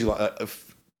into like a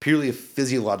purely a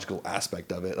physiological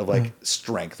aspect of it, of like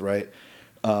strength, right?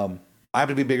 I have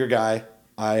to be a bigger guy.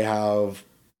 I have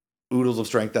oodles of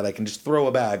strength that I can just throw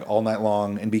a bag all night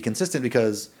long and be consistent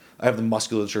because I have the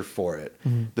musculature for it.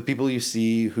 The people you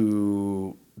see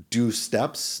who do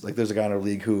steps, like there's a guy in our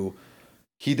league who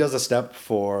he does a step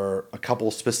for a couple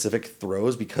specific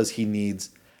throws because he needs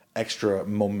extra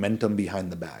momentum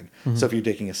behind the bag. So if you're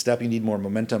taking a step, you need more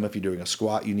momentum. If you're doing a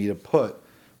squat, you need to put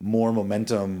more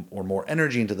momentum or more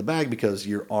energy into the bag because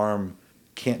your arm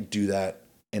can't do that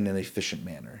in an efficient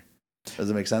manner. Does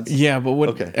it make sense? Yeah, but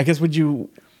I guess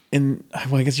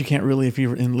I guess you can't really, if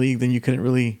you're in league, then you couldn't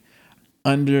really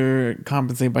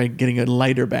undercompensate by getting a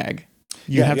lighter bag.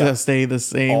 You have to stay the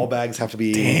same. All bags have to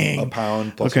be a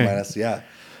pound plus or minus. Yeah.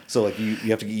 So like you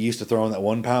have to get used to throwing that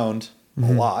 1 pound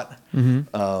a lot.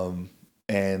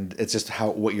 And it's just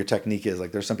what your technique is.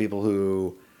 Like there's some people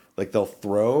who like they'll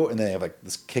throw and they have like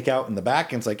this kick out in the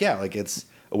back, and it's like, like it's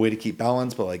a way to keep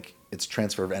balance, but like it's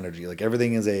transfer of energy. Like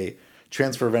everything is a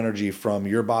transfer of energy from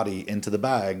your body into the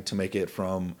bag to make it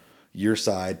from your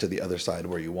side to the other side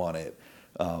where you want it.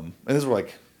 And this is where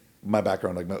like my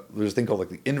background, like there's a thing called like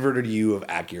the inverted U of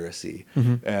accuracy,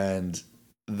 and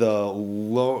the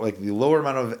lower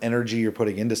amount of energy you're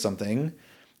putting into something,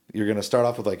 you're going to start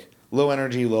off with like low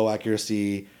energy, low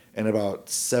accuracy, and about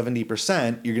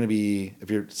 70%, you're going to be, if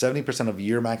you're 70% of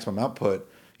your maximum output,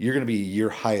 you're going to be your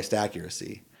highest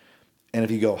accuracy. And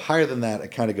if you go higher than that,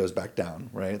 it kind of goes back down,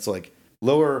 right? So like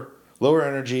lower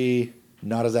energy,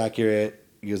 not as accurate.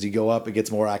 As you go up, it gets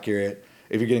more accurate.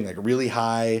 If you're getting like really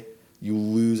high, you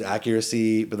lose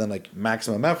accuracy, but then like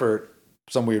maximum effort,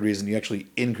 for some weird reason, you actually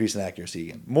increase in accuracy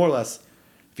again. More or less,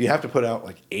 if you have to put out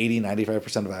like 80,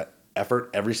 95% of that effort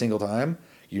every single time,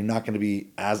 you're not going to be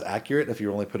as accurate if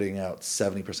you're only putting out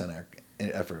 70%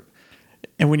 effort.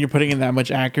 And when you're putting in that much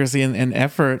accuracy and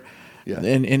effort,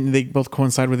 and they both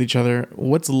coincide with each other,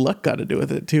 what's luck got to do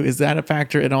with it too? Is that a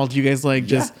factor at all? Do you guys like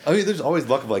just... I mean, there's always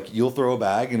luck of like, you'll throw a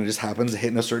bag and it just happens to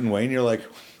hit in a certain way and you're like,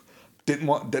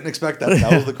 didn't expect that.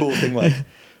 That was the coolest thing. Like,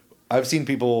 I've seen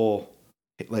people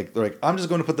like, they're like, I'm just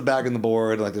going to put the bag on the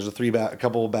board. And like, there's a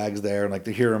couple of bags there. And like,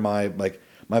 here are my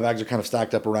bags are kind of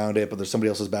stacked up around it, but there's somebody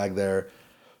else's bag there.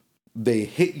 They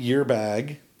hit your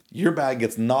bag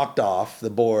gets knocked off the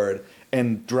board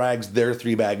and drags their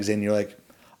 3 bags in. You're like,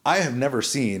 I have never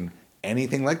seen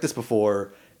anything like this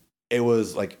before. It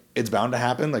was like, it's bound to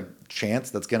happen, like chance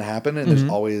that's going to happen. And there's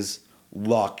always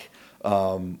luck.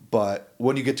 But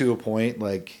when you get to a point,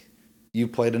 like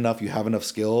you've played enough, you have enough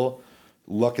skill,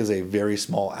 luck is a very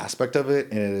small aspect of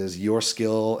it. And it is your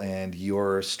skill and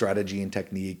your strategy and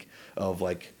technique of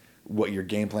like what your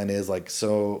game plan is. Like,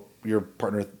 so your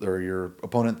partner or your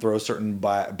opponent throws certain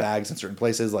bags in certain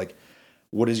places. Like,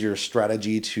 what is your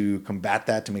strategy to combat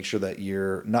that, to make sure that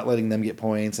you're not letting them get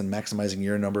points and maximizing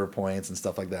your number of points and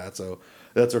stuff like that? So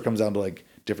that's where it comes down to like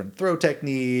different throw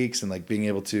techniques and like being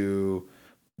able to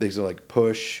basically like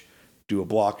push, do a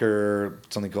blocker,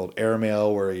 something called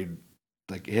airmail, where you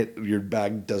like hit your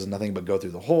bag does nothing but go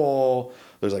through the hole.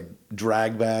 There's like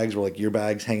drag bags where like your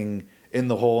bag's hanging in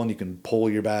the hole and you can pull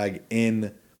your bag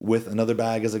in with another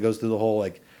bag as it goes through the hole.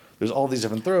 Like there's all these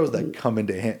different throws that come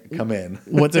in.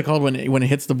 What's it called when it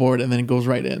hits the board and then it goes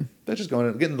right in? That's just going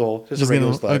in, getting the hole. Just a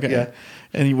regular slide. Okay. Yeah.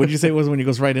 And what did you say it was when it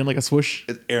goes right in, like a swoosh?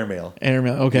 It's airmail.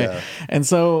 Airmail. Okay. Yeah. And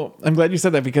so I'm glad you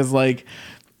said that because like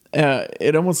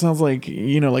it almost sounds like,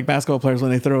 like basketball players when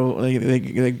they throw,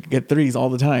 they get threes all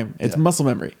the time. It's muscle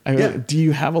memory. Do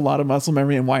you have a lot of muscle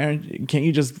memory, and can't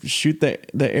you just shoot the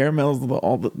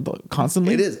airmails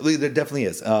constantly? It is. There definitely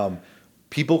is.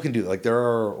 People can do that. Like there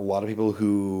are a lot of people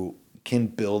who can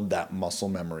build that muscle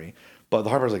memory, but the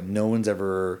hard part is like no one's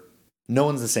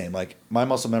the same. Like my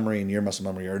muscle memory and your muscle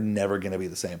memory are never going to be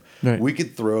the same. Right. We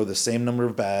could throw the same number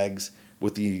of bags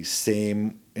with the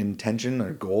same intention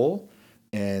or goal,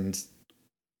 and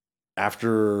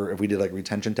if we did like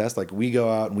retention test, like we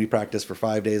go out and we practice for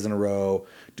 5 days in a row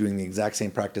doing the exact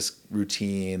same practice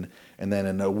routine, and then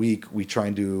in a week we try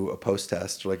and do a post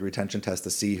test or like a retention test to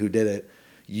see who did it.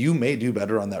 You may do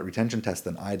better on that retention test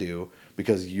than I do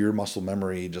because your muscle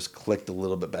memory just clicked a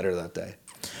little bit better that day.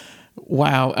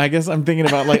 Wow, I guess I'm thinking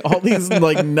about like all these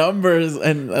like numbers,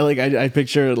 and like I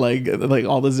picture like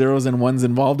all the zeros and ones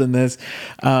involved in this,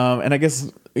 and I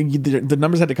guess the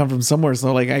numbers had to come from somewhere.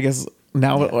 So like I guess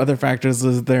now other factors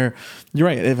is there. You're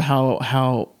right. If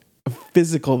how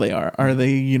physical they are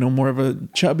they more of a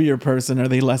chubbier person? Are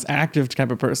they less active type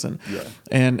of person? Yeah,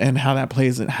 and how that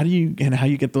plays, and how you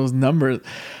get those numbers.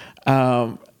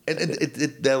 And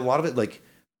a lot of it like.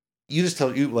 You just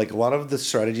tell you like a lot of the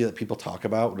strategy that people talk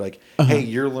about, like, hey,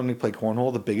 you're learning to play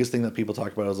cornhole. The biggest thing that people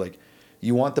talk about is like,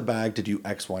 you want the bag to do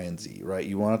X, Y, and Z, right?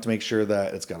 You want it to make sure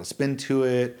that it's got a spin to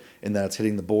it and that it's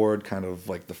hitting the board kind of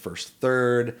like the first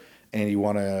third. And you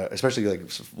want to, especially like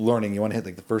learning, you want to hit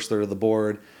like the first third of the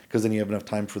board because then you have enough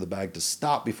time for the bag to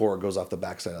stop before it goes off the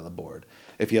backside of the board.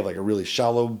 If you have like a really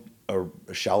shallow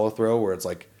throw where it's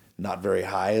like not very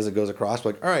high as it goes across,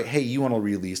 like, all right, hey, you want to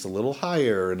release a little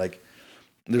higher, and like.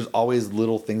 There's always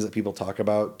little things that people talk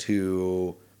about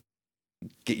to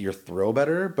get your throw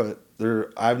better, but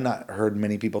I've not heard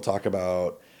many people talk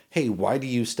about, hey, why do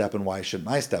you step and why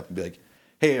shouldn't I step? And be like,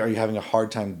 hey, are you having a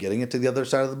hard time getting it to the other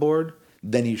side of the board?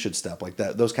 Then you should step. Like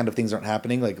that. Those kind of things aren't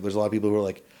happening. Like there's a lot of people who are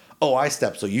like, oh, I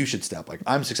step, so you should step. Like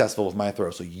I'm successful with my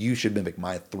throw, so you should mimic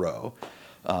my throw.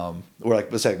 Or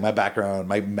like let's say my background,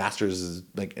 my master's is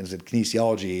like in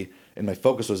kinesiology, and my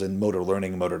focus was in motor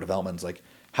learning, motor development. It's like,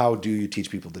 how do you teach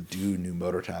people to do new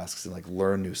motor tasks and like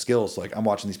learn new skills? So like I'm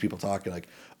watching these people talk and like,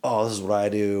 oh, this is what I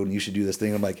do, and you should do this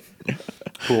thing. I'm like,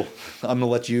 cool. I'm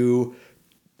gonna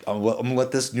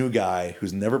let this new guy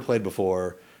who's never played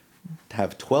before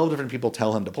have 12 different people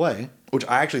tell him to play, which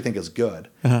I actually think is good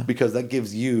because that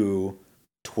gives you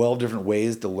 12 different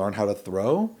ways to learn how to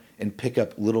throw and pick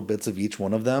up little bits of each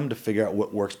one of them to figure out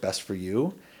what works best for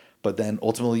you. But then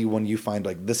ultimately when you find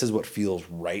like, this is what feels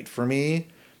right for me,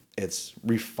 it's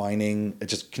refining,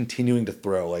 it's just continuing to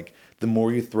throw. Like the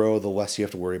more you throw, the less you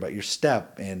have to worry about your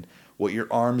step and what your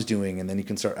arm's doing. And then you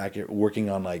can start working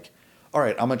on like, all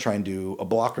right, I'm going to try and do a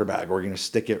blocker bag, or you're going to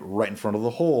stick it right in front of the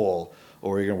hole,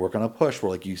 or you're going to work on a push where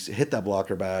like you hit that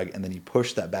blocker bag and then you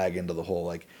push that bag into the hole.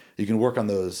 Like you can work on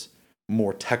those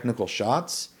more technical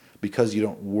shots because you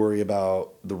don't worry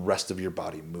about the rest of your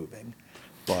body moving.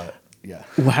 But yeah.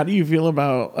 Well, how do you feel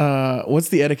about, what's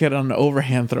the etiquette on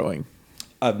overhand throwing?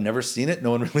 I've never seen it.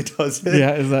 No one really does it.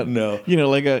 Yeah, is that no?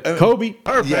 Like a Kobe.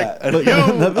 Perfect.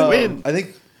 Yeah, win. I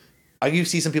think you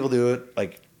see some people do it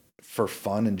like for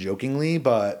fun and jokingly,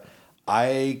 but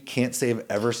I can't say I've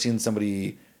ever seen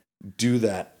somebody do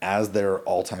that as their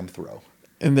all-time throw.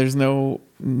 And there's no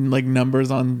like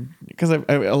numbers on because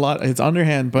a lot it's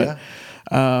underhand, but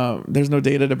there's no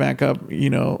data to back up.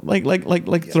 Throwing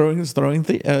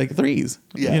like threes.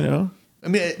 Yeah. I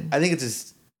mean, I think it's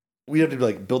just. We have to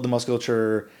like build the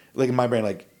musculature. Like in my brain,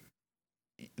 like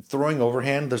throwing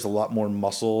overhand, there's a lot more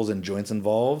muscles and joints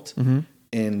involved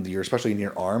especially in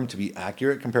your arm to be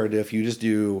accurate compared to if you just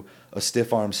do a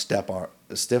stiff arm,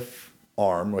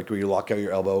 like where you lock out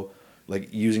your elbow,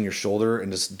 like using your shoulder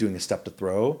and just doing a step to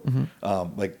throw.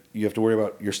 Like you have to worry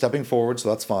about you're stepping forward, so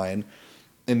that's fine.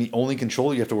 And the only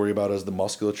control you have to worry about is the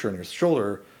musculature in your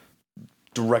shoulder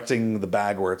directing the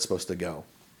bag where it's supposed to go.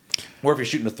 Or if you're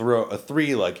shooting a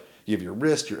three, like you have your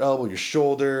wrist, your elbow, your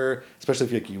shoulder,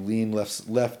 especially if you lean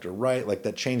left or right, like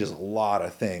that changes a lot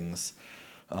of things.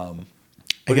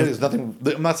 But there's nothing.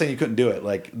 I'm not saying you couldn't do it.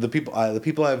 Like the people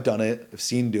I've done it, I've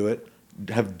seen do it.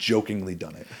 have jokingly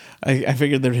done it. I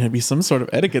figured there'd be some sort of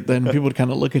etiquette then. People would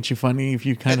kind of look at you funny if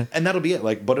you kind of... And that'll be it.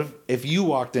 Like, but if you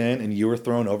walked in and you were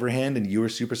thrown overhand and you were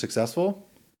super successful,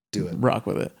 do it. Rock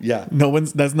with it. Yeah.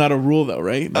 That's not a rule though,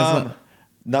 right? That's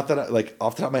not that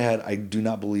off the top of my head, I do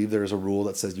not believe there is a rule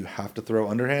that says you have to throw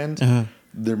underhand.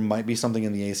 There might be something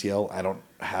in the ACL. I don't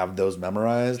have those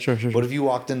memorized. Sure. But if you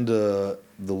walked into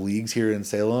the leagues here in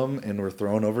Salem and were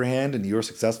thrown overhand and you were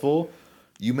successful,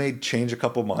 you may change a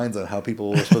couple minds on how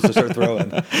people are supposed to start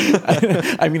throwing.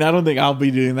 I mean, I don't think I'll be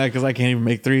doing that because I can't even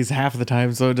make threes half of the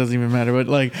time, so it doesn't even matter. But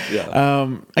like,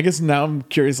 I guess now I'm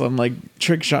curious on like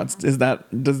trick shots. Is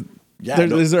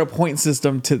there a point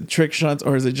system to trick shots,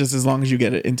 or is it just as long as you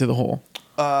get it into the hole?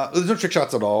 There's no trick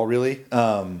shots at all, really.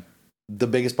 The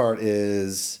biggest part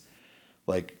is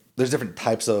like there's different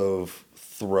types of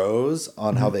throws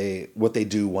on what they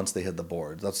do once they hit the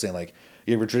board. That's saying like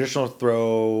you have a traditional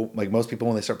throw, like most people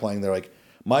when they start playing, they're like,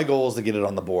 my goal is to get it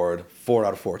on the board 4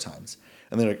 out of 4 times.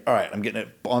 And they're like, all right, I'm getting it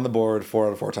on the board 4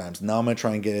 out of 4 times. Now I'm going to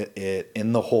try and get it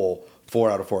in the hole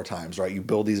 4 out of 4 times, right? You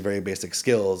build these very basic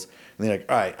skills. And they're like,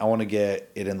 all right, I want to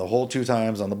get it in the hole 2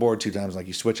 times, on the board 2 times. Like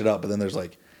you switch it up. But then there's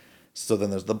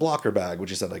the blocker bag,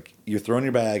 which is that like you're throwing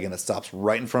your bag and it stops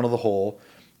right in front of the hole,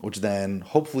 which then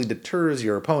hopefully deters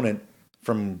your opponent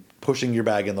from pushing your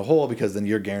bag in the hole because then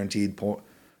you're guaranteed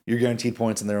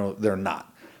points and they're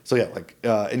not. So yeah, like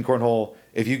in cornhole,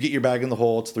 if you get your bag in the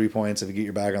hole, it's 3 points. If you get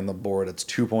your bag on the board, it's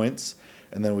 2 points.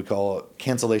 And then we call it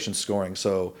cancellation scoring.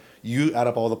 So you add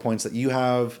up all the points that you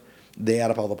have, they add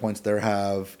up all the points they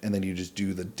have, and then you just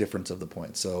do the difference of the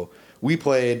points. So we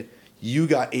played, you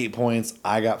got 8 points,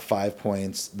 I got 5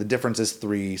 points. The difference is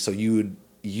 3, so you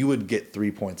would get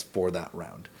 3 points for that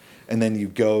round. And then you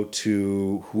go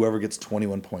to whoever gets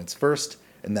 21 points first,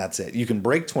 and that's it. You can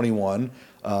break 21,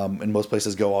 and most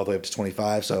places go all the way up to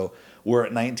 25. So we're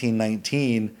at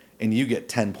 19-19, and you get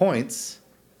 10 points.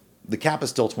 The cap is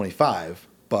still 25,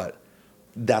 but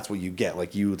that's what you get.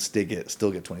 Like you would still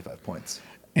get 25 points.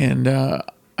 And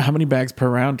how many bags per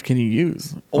round can you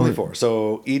use? Only 4.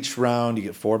 So each round you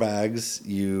get 4 bags.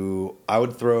 I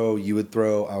would throw, you would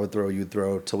throw, I would throw, you would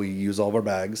throw till we use all of our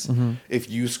bags. If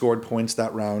you scored points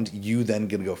that round, you then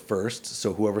get to go first.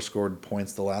 So whoever scored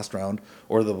points the last round,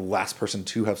 or the last person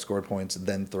to have scored points,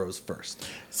 then throws first.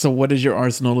 So what does your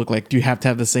arsenal look like? Do you have to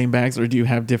have the same bags, or do you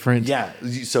have different? Yeah.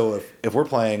 So if we're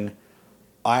playing,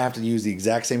 I have to use the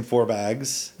exact same 4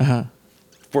 bags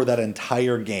for that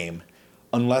entire game.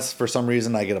 Unless for some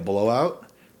reason I get a blowout,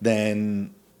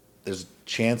 then there's a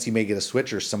chance you may get a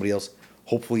switch or somebody else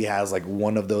hopefully has like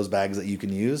one of those bags that you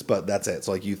can use, but that's it.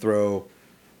 So like you throw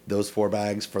those 4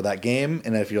 bags for that game,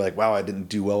 and if you're like, wow, I didn't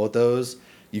do well with those,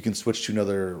 you can switch to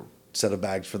another set of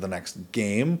bags for the next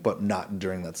game, but not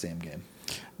during that same game.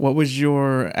 What was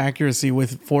your accuracy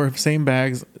with 4 same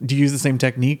bags? Do you use the same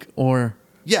technique, or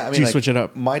do you switch it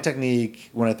up? My technique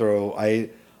when I throw,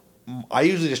 I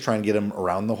usually just try and get them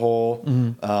around the hole.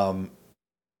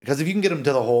 Because if you can get them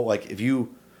to the hole, like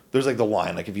there's like the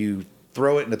line, like if you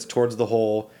throw it and it's towards the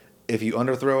hole, if you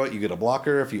underthrow it, you get a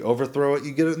blocker. If you overthrow it,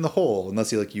 you get it in the hole.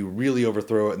 Unless you really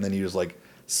overthrow it and then you just like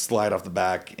slide off the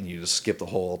back and you just skip the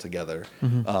hole altogether.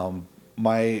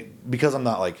 Because I'm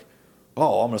not like,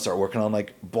 oh, I'm gonna start working on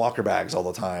like blocker bags all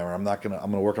the time, or I'm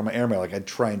gonna work on my airmail. Like I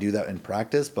try and do that in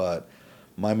practice, but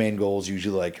my main goal is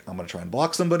usually like I'm gonna try and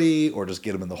block somebody or just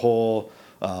get them in the hole.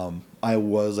 I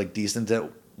was like decent at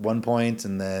one point,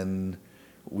 and then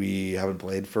we haven't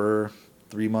played for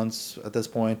 3 months at this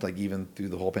point. Like even through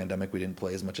the whole pandemic, we didn't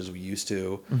play as much as we used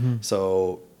to.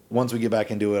 So once we get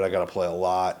back into it, I gotta play a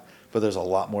lot. But there's a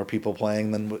lot more people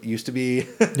playing than what used to be.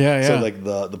 Yeah. So like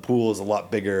the pool is a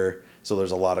lot bigger. So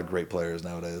there's a lot of great players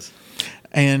nowadays.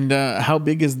 And how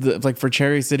big is for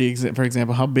Cherry City, for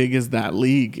example? How big is that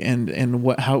league? And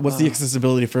what's the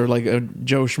accessibility for like a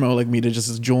Joe Schmo like me to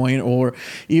just join or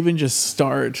even just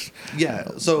start?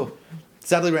 Yeah. So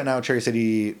sadly, right now, Cherry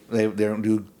City they don't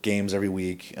do games every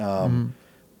week. That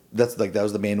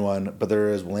was the main one. But there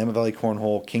is Willamette Valley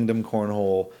Cornhole, Kingdom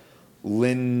Cornhole,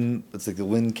 it's like the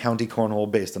Lynn County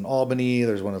Cornhole based in Albany.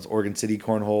 There's one that's Oregon City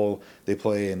Cornhole. They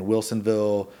play in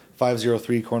Wilsonville.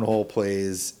 503 Cornhole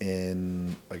plays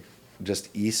in like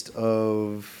just east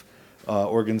of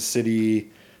Oregon City.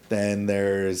 Then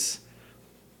there's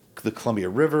the Columbia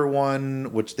River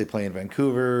one, which they play in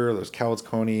Vancouver. There's Cowles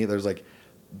Coney. There's like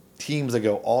teams that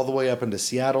go all the way up into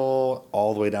Seattle,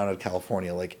 all the way down to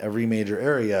California. Like every major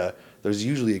area, there's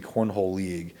usually a cornhole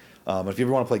league. If you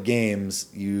ever want to play games,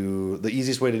 the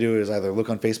easiest way to do it is either look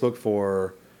on Facebook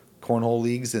for cornhole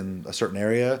leagues in a certain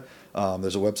area.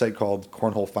 There's a website called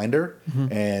Cornhole Finder,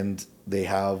 and they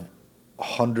have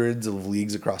hundreds of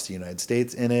leagues across the United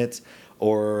States in it.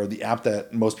 or the app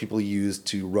that most people use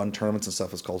to run tournaments and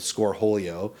stuff is called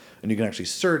Scoreholio, and you can actually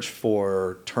search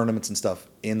for tournaments and stuff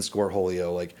in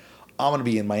Scoreholio. Like, I'm going to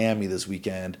be in Miami this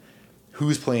weekend.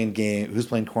 Who's playing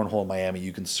cornhole in Miami?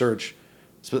 You can search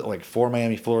like for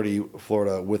Miami,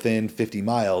 Florida within 50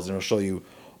 miles, and it'll show you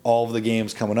all of the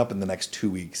games coming up in the next 2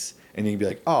 weeks. And you can be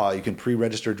like, you can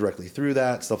pre-register directly through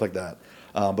that, stuff like that.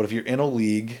 But if you're in a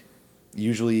league,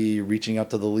 usually reaching out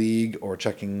to the league or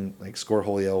checking like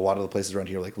Scoreholio, a lot of the places around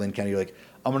here, like Lynn County, you're like,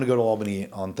 I'm going to go to Albany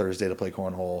on Thursday to play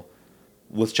cornhole.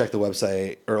 Let's check the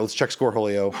website, or let's check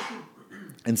Scoreholio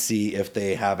and see if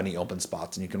they have any open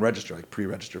spots, and you can register, like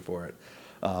pre-register for it.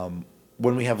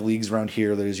 When we have leagues around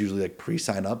here, there's usually like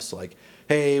pre-sign-ups, so like,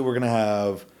 hey, we're going to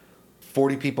have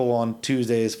 40 people on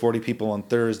Tuesdays, 40 people on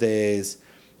Thursdays,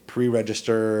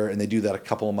 pre-register, and they do that a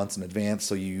couple of months in advance,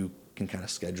 so you can kind of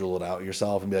schedule it out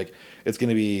yourself and be like, it's going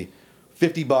to be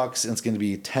 $50 and it's going to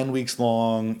be 10 weeks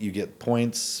long. You get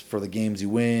points for the games you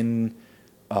win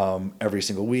every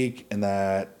single week, and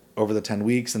that over the 10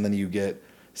 weeks, and then you get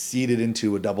seeded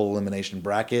into a double elimination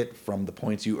bracket from the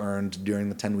points you earned during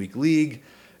the 10-week league.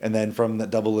 And then from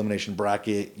that double elimination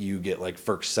bracket, you get like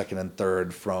first, second, and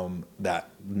third from that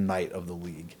night of the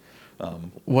league.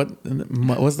 What's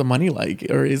the money like?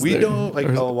 Or is we there, don't like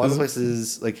a lot of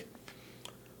places, like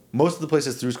most of the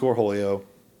places through Scoreholio,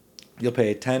 you'll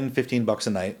pay $10-15 a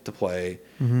night to play,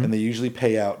 and they usually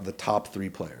pay out the top 3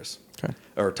 players,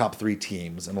 or top 3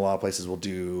 teams. And a lot of places will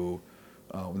do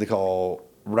what they call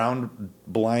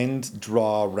blind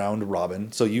draw round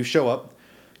robin. So you show up,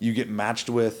 you get matched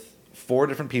with 4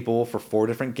 different people for 4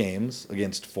 different games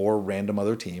against 4 random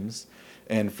other teams.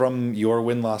 And from your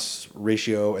win-loss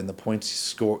ratio and the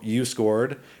points you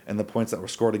scored and the points that were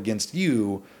scored against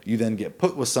you, you then get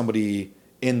put with somebody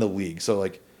in the league. So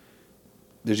like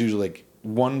there's usually like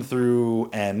 1 through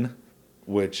N,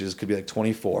 which could be like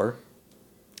 24.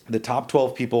 The top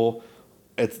 12 people,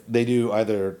 they do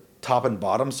either top and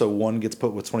bottom, so 1 gets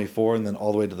put with 24 and then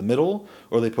all the way to the middle,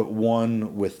 or they put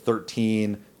 1 with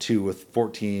 13, 2 with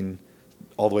 14,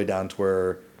 all the way down to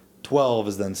where 12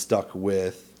 is then stuck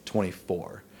with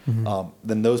 24.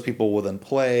 Then those people will then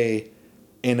play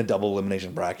in a double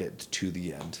elimination bracket to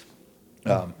the end.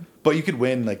 But you could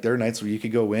win, like there are nights where you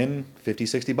could go win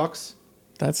 $50-$60.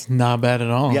 That's not bad at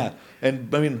all. Yeah.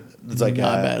 And I mean, it's like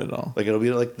not bad at all. Like it'll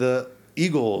be like the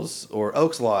Eagles or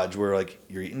Oaks Lodge where like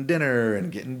you're eating dinner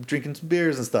and drinking some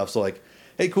beers and stuff. So like,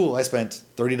 hey, cool, I spent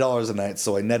 $30 a night,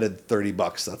 so I netted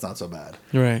 $30. That's not so bad.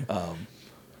 Right.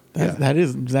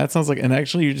 That sounds like, and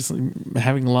actually you're just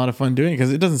having a lot of fun doing it,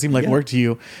 because it doesn't seem like work to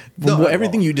you. No,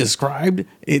 everything you described,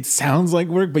 it sounds like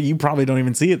work, but you probably don't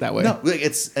even see it that way. No, like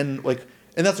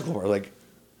and that's the cool part. Like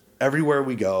everywhere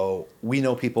we go, we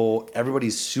know people.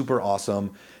 Everybody's super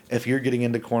awesome. If you're getting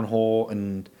into cornhole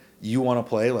and you want to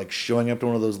play, like showing up to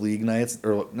one of those league nights,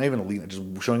 or not even a league night, just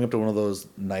showing up to one of those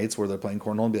nights where they're playing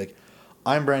cornhole and be like,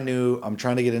 I'm brand new, I'm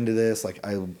trying to get into this, like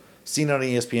I've seen it on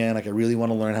ESPN, like I really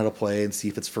want to learn how to play and see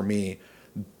if it's for me.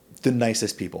 The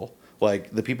nicest people,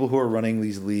 like the people who are running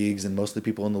these leagues, and most of the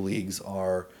people in the leagues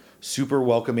are super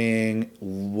welcoming,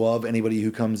 love anybody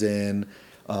who comes in,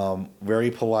 very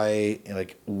polite, and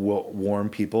like warm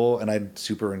people, and I'd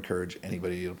super encourage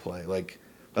anybody to play. Like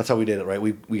that's how we did it, right?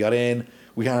 We got in,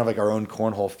 we kind of have like our own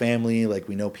cornhole family, like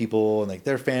we know people and like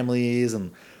their families,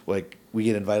 and like we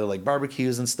get invited to like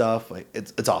barbecues and stuff. Like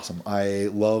it's awesome. I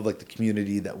love like the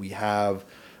community that we have,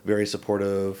 very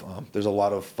supportive. There's a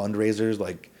lot of fundraisers,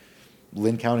 like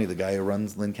Lynn County, the guy who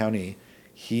runs Lynn County,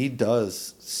 he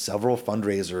does several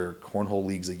fundraiser cornhole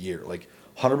leagues a year. Like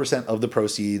 100% of the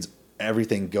proceeds,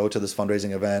 everything go to this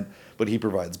fundraising event, but he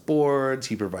provides boards,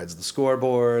 he provides the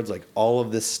scoreboards, like all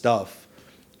of this stuff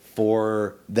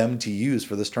for them to use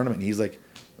for this tournament. And he's like,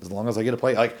 as long as I get to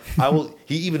play, like I will.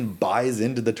 He even buys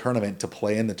into the tournament to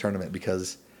play in the tournament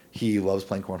because he loves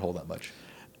playing cornhole that much.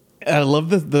 I love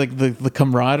the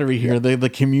camaraderie here, the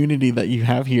community that you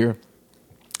have here.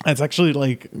 It's actually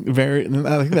like I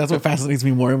think that's what fascinates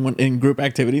me more in group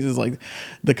activities, is like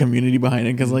the community behind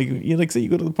it. Because like you say you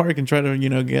go to the park and try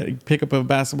to pick up a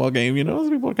basketball game, those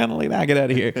people are kind of like, get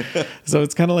out of here. So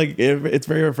it's kind of like it's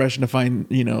very refreshing to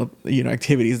find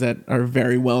activities that are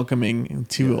very welcoming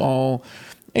to all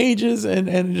ages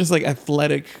and just like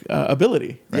athletic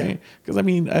ability, right? Because I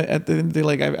mean, at the end of the day,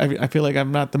 like I feel like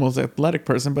I'm not the most athletic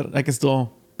person, but I can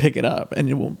still pick it up, and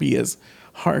it won't be as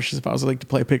harsh as if I was like to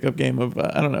play a pickup game of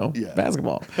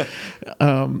basketball.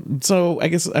 So I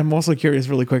guess I'm also curious,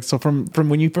 really quick. So from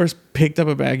when you first picked up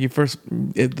a bag,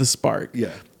 the spark,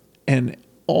 and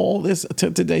all this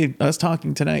today, us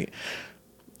talking tonight,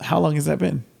 how long has that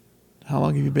been? How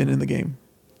long have you been in the game?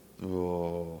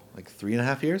 like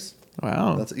 3.5 years.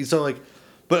 Wow. That's so like,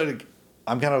 but like,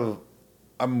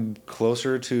 I'm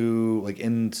closer to like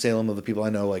in Salem of the people I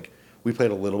know. Like we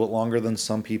played a little bit longer than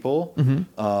some people,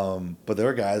 but there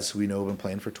are guys who we know have been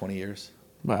playing for 20 years.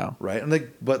 Wow. Right, and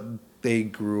they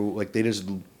grew like they just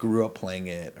grew up playing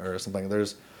it or something.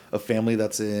 There's a family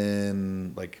that's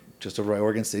in like just over by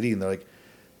Oregon City, and they're like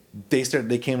they started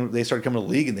coming to the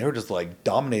league, and they were just like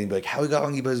dominating. Like, how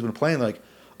long you guys been playing? They're like,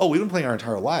 oh, we've been playing our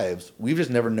entire lives. We've just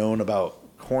never known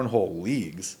about cornhole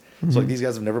leagues. So like these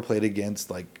guys have never played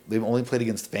against they've only played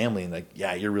against family, and like,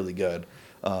 yeah, you're really good.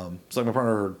 So like my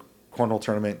partner, her cornhole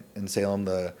tournament in Salem,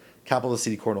 the Capital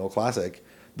City Cornhole Classic.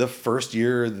 The first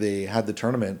year they had the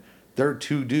tournament, there are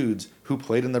two dudes who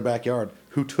played in their backyard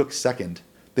who took second.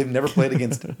 They've never played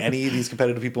against any of these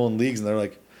competitive people in leagues, and they're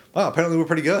like, wow, apparently we're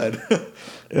pretty good.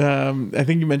 I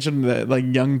think you mentioned that like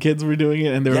young kids were doing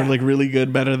it, and they were like really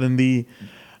good, better than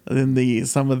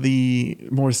some of the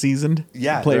more seasoned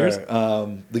players.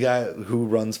 The guy who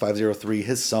runs 503,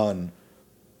 his son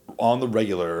on the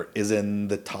regular is in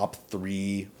the top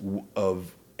 3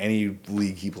 of any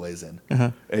league he plays in.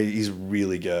 He's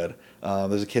really good.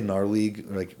 There's a kid in our league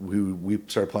like who we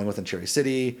started playing with in Cherry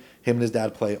City. Him and his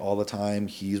dad play all the time.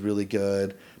 He's really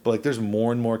good. But like there's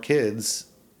more and more kids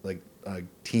like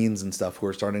teens and stuff who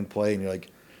are starting to play, and you're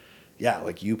like, yeah,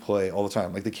 like you play all the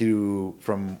time. Like the kid who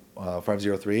from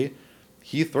 503,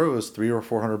 he throws 300 or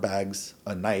 400 bags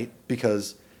a night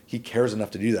because he cares enough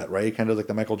to do that, right? Kind of like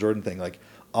the Michael Jordan thing. Like,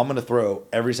 I'm going to throw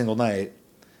every single night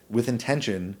with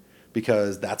intention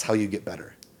because that's how you get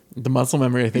better. The muscle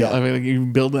memory, I think. Yeah. I mean, like you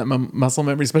build that muscle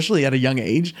memory, especially at a young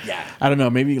age. Yeah. I don't know.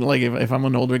 Maybe like if I'm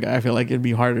an older guy, I feel like it'd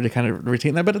be harder to kind of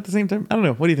retain that. But at the same time, I don't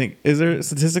know. What do you think? Is there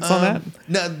statistics on that?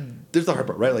 No, there's the hard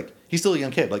part, right? Like, he's still a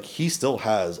young kid. Like, he still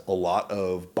has a lot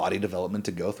of body development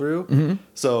to go through.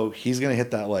 So he's going to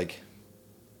hit that like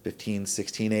 15,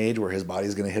 16 age where his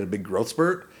body's going to hit a big growth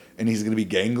spurt, and he's going to be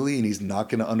gangly, and he's not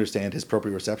going to understand his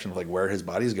proprioception of like where his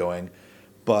body's going.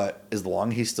 But as long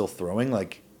as he's still throwing,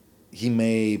 like, he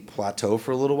may plateau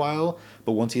for a little while,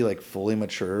 but once he like fully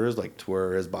matures, like to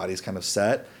where his body's kind of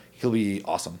set, he'll be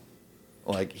awesome.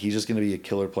 Like, he's just going to be a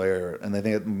killer player. And I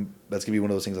think that's going to be one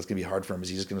of those things that's going to be hard for him, is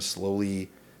he's just going to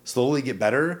slowly get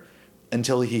better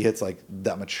until he hits like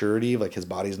that maturity. Like, his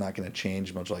body's not going to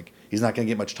change much. Like, he's not going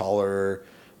to get much taller,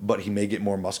 but he may get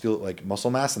more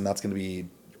muscle mass, and that's going to be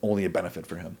only a benefit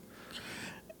for him.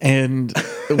 And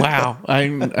wow,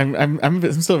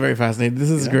 I'm still very fascinated. This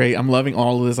is great. I'm loving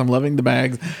all of this. I'm loving the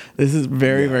bags. This is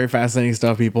very fascinating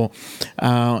stuff, people.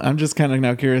 I'm just kind of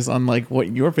now curious on like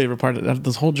what your favorite part of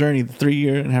this whole journey, the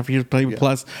 3.5 years play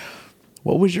plus.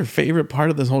 What was your favorite part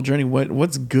of this whole journey?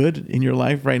 What's good in your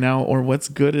life right now, or what's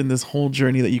good in this whole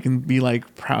journey that you can be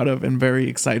like proud of and very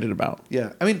excited about?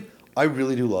 Yeah, I mean, I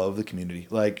really do love the community.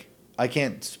 Like, I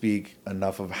can't speak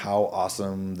enough of how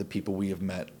awesome the people we have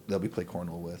met that we play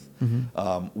cornhole with.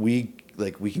 We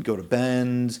can go to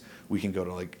Bend, we can go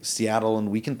to like Seattle, and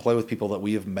we can play with people that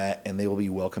we have met, and they will be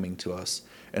welcoming to us.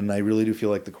 And I really do feel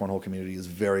like the cornhole community is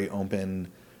very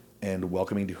open and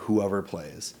welcoming to whoever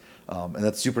plays. And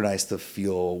that's super nice to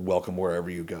feel welcome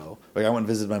wherever you go. Like, I went and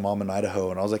visited my mom in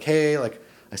Idaho, and I was like, hey, like,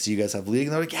 I see you guys have league.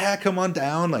 And they're like, yeah, come on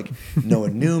down. Like, no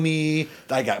one knew me.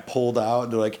 I got pulled out.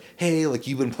 And they're like, hey, like,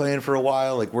 you've been playing for a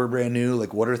while. Like, we're brand new.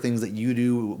 Like, what are things that you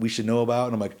do we should know about?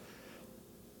 And I'm like,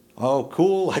 oh,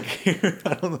 cool. Like,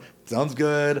 I don't know. Sounds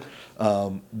good.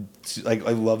 Like,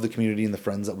 I love the community and the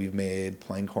friends that we've made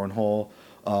playing cornhole.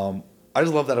 I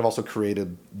just love that I've also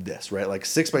created this, right? Like,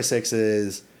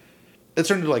 6x6 it's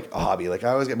turned into like a hobby. Like, I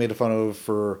always get made fun of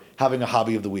for having a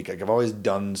hobby of the week. Like, I've always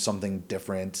done something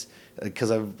different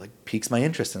because I've like piques my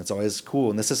interest, and it's always cool.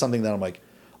 And this is something that I'm like,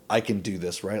 I can do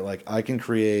this, right? Like, I can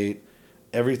create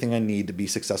everything I need to be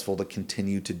successful to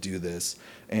continue to do this.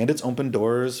 And it's opened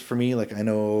doors for me. Like, I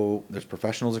know there's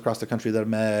professionals across the country that I've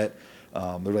met.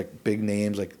 They're like big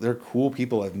names. Like, they're cool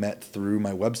people I've met through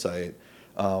my website.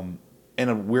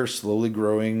 And we're slowly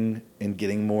growing and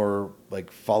getting more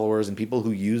like followers and people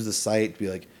who use the site to be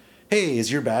like, hey,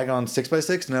 is your bag on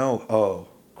 6x6? No. Oh,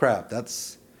 crap.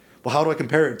 Well, how do I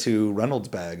compare it to Reynolds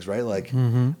bags, right? Like,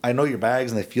 I know your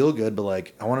bags and they feel good, but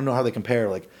like, I want to know how they compare.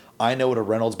 Like, I know what a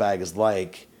Reynolds bag is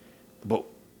like, but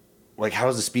like, how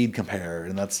does the speed compare?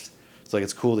 And it's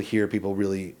cool to hear people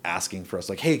really asking for us.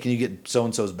 Like, hey, can you get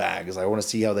so-and-so's bags? I want to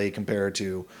see how they compare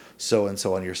to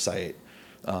so-and-so on your site.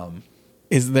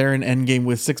 Is there an end game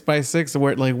with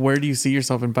 6x6? Where do you see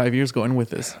yourself in 5 years going with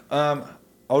this? I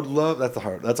would love, that's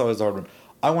always the hard one.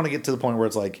 I want to get to the point where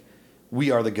it's like, we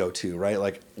are the go-to, right?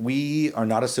 Like, we are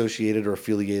not associated or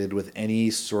affiliated with any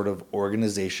sort of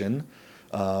organization.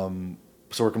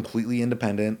 So we're completely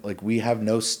independent. Like, we have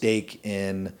no stake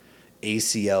in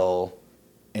ACL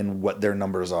and what their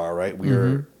numbers are, right?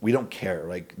 We don't care.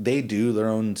 Like, they do their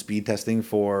own speed testing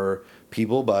for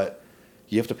people, but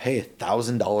you have to pay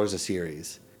 $1,000 a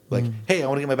series. Like, hey, I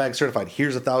want to get my bag certified.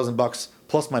 Here's $1,000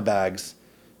 plus my bags.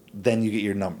 Then you get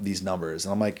your these numbers.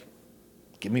 And I'm like,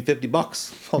 give me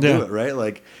 $50. I'll do it, right?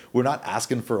 Like, we're not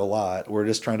asking for a lot. We're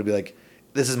just trying to be like,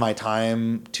 this is my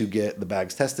time to get the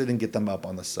bags tested and get them up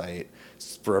on the site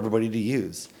for everybody to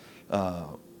use.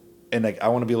 And like, I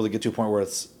want to be able to get to a point where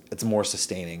it's more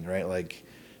sustaining, right? Like,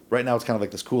 right now it's kind of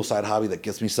like this cool side hobby that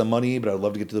gets me some money, but I'd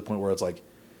love to get to the point where it's like,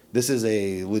 this is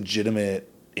a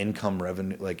legitimate income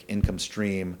revenue, like income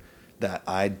stream that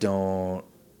I don't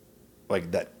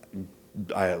like, that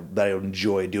I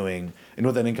enjoy doing. And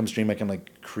with that income stream, I can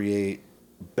like create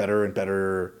better and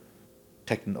better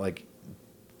like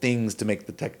things to make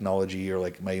the technology or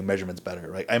like my measurements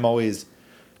better, right? I'm always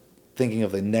thinking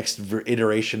of the next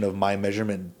iteration of my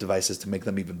measurement devices to make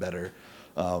them even better.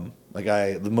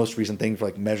 The most recent thing for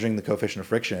like measuring the coefficient of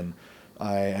friction,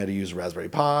 I had to use Raspberry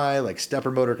Pi, like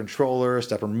stepper motor controller,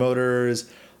 stepper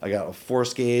motors. I got a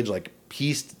force gauge, like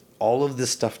pieced all of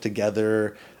this stuff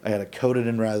together. I had to code it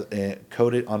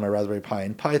on my Raspberry Pi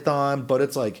in Python, but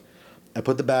it's like, I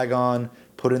put the bag on,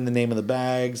 put in the name of the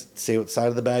bags, say what side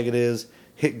of the bag it is,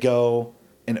 hit go,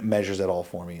 and it measures it all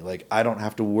for me. Like, I don't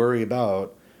have to worry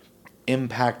about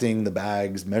impacting the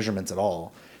bag's measurements at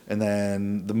all. And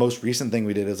then the most recent thing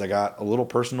we did is I got a little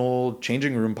personal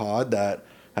changing room pod that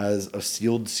has a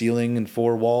sealed ceiling and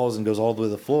 4 walls and goes all the way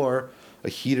to the floor, a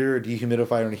heater, a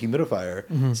dehumidifier, and a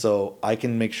humidifier. So I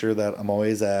can make sure that I'm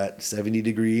always at 70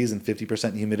 degrees and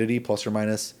 50% humidity, plus or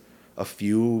minus a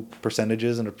few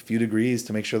percentages and a few degrees,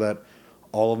 to make sure that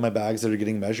all of my bags that are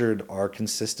getting measured are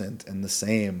consistent and the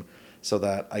same, so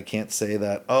that I can't say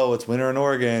that, oh, it's winter in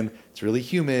Oregon, it's really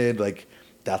humid. Like,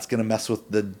 that's going to mess with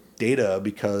the data,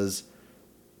 because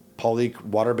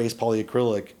water-based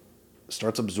polyacrylic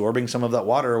starts absorbing some of that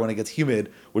water when it gets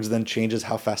humid, which then changes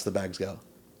how fast the bags go.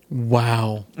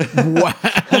 Wow.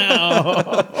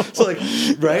 Wow. So like,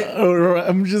 right?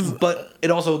 But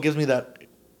it also gives me that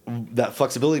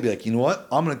flexibility to be like, you know what?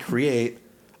 I'm going to create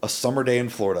a summer day in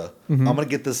Florida. I'm going to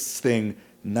get this thing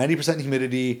 90%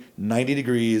 humidity, 90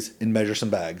 degrees, and measure some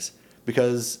bags,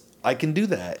 because I can do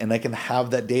that. And I can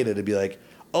have that data to be like,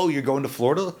 oh, you're going to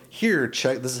Florida? Here,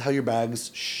 check. This is how your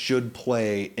bags should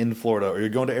play in Florida. Or you're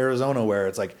going to Arizona where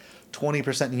it's like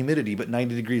 20% humidity, but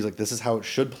 90 degrees. Like, this is how it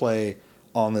should play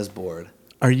on this board.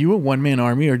 Are you a one-man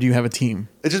army, or do you have a team?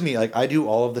 It's just me. Like, I do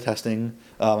all of the testing.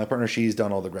 My partner, she's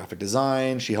done all the graphic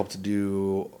design. She helped to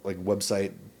do like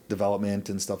website development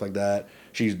and stuff like that.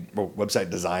 Website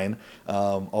design.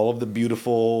 All of the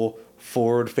beautiful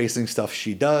forward-facing stuff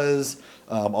she does.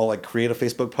 I'll like create a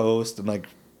Facebook post and like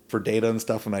for data and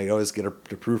stuff, and I always get her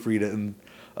to proofread it and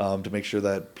to make sure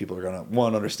that people are gonna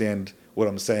understand what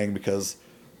I'm saying, because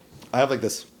I have like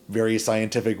this very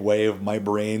scientific way of my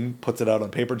brain puts it out on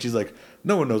paper, and she's like,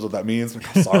 no one knows what that means. I'm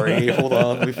like, sorry, hold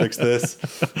on, let me fix this.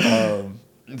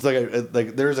 It's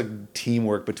like there's a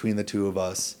teamwork between the two of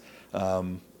us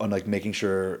on like making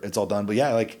sure it's all done. But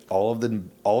yeah, like all of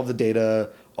the data,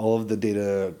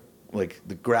 like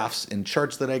the graphs and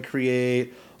charts that I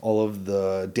create, all of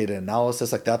the data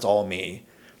analysis, like that's all me.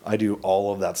 I do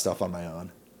all of that stuff on my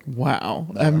own. Wow.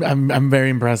 I'm very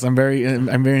impressed. I'm very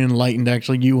enlightened,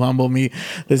 actually. You humble me.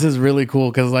 This is really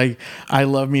cool, because like I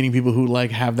love meeting people who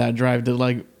like have that drive to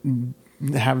like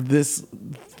have this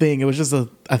thing. It was just a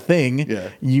thing. Yeah.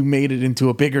 You made it into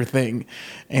a bigger thing.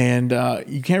 And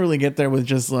you can't really get there with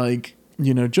just like,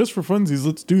 just for funsies,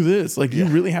 let's do this. Like, you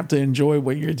really have to enjoy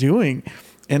what you're doing.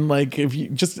 And like, if you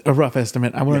just a rough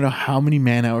estimate, I want to know, how many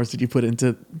man hours did you put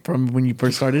into from when you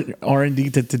first started R&D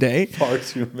to today? Far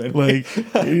too many.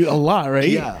 Like a lot, right?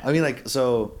 Yeah. I mean, like,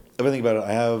 so if I think about it,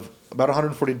 I have about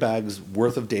 140 bags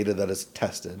worth of data that is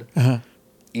tested.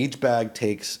 Each bag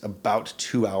takes about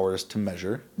 2 hours to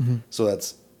measure. So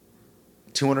that's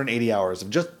 280 hours of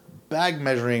just bag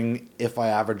measuring if I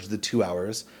average the 2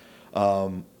 hours.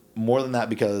 More than that,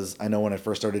 because I know when I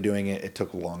first started doing it, it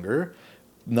took longer.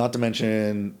 Not to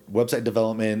mention website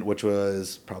development, which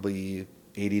was probably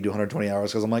 80 to 120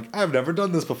 hours, because I'm like, I've never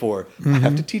done this before. I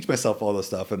have to teach myself all this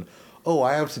stuff. And,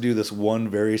 I have to do this one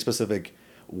very specific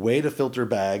way to filter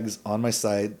bags on my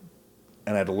site.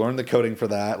 And I had to learn the coding for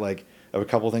that. Like, I have a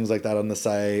couple things like that on the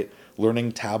site.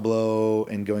 Learning Tableau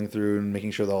and going through and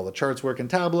making sure that all the charts work in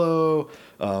Tableau.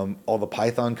 All the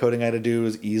Python coding I had to do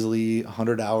was easily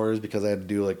 100 hours, because I had to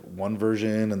do like one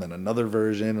version and then another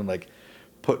version and like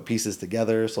put pieces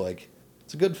together. So like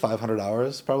it's a good 500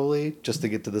 hours probably just to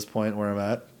get to this point where I'm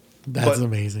at. That's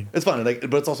amazing. It's fun. Like,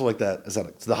 but it's also like that.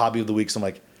 It's the hobby of the week. So I'm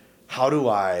like, how do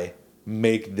I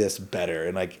make this better?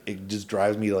 And like, it just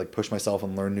drives me to like push myself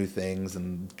and learn new things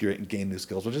and gain new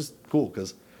skills, which is cool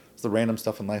because it's the random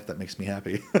stuff in life that makes me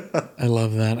happy. I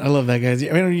love that. I love that, guys.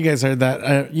 I mean, you guys heard that.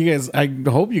 I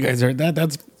hope you guys heard that.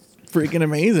 That's freaking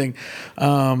amazing.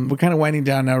 We're kind of winding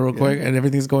down now real quick, and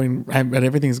everything's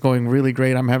going really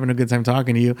great. I'm having a good time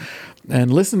talking to you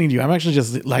and listening to you. I'm actually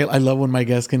just like, I love when my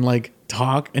guests can like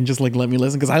talk and just like let me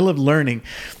listen, because I love learning,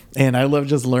 and I love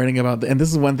just learning about and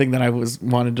this is one thing that I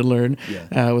wanted to learn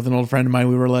with an old friend of mine.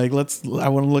 We were like, I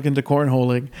want to look into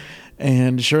cornholing.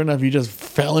 And sure enough, you just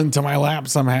fell into my lap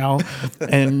somehow.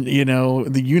 And, you know,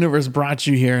 the universe brought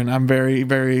you here. And I'm very,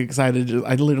 very excited.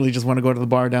 I literally just want to go to the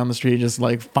bar down the street, just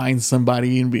like find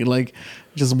somebody and be like,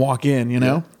 just walk in, you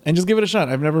know, and just give it a shot.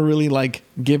 I've never really like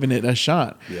given it a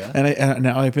shot. Yeah. And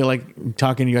now I feel like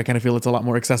talking to you, I kind of feel it's a lot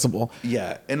more accessible.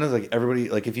 Yeah. And it's like everybody,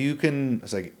 like if you can,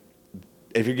 it's like,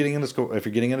 if you're getting into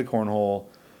cornhole,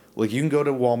 like you can go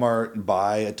to Walmart and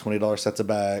buy a $20 set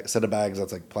of bags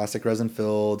that's like plastic resin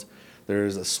filled.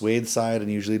 There's a suede side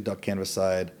and usually duck canvas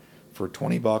side for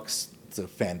 $20. It's a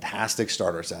fantastic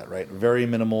starter set, right? Very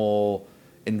minimal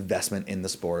investment in the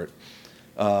sport.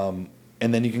 And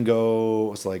then you can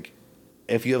go, it's like,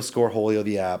 if you have Scoreholio,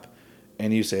 the app,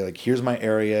 and you say like, here's my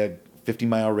area,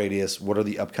 50-mile radius, what are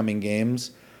the upcoming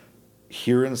games?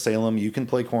 Here in Salem, you can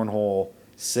play cornhole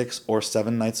 6 or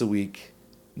 7 nights a week,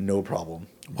 no problem.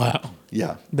 Wow.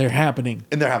 Yeah. They're happening.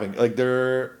 And they're happening. Like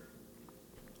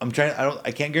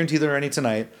I can't guarantee there are any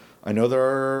tonight. I know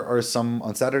there are some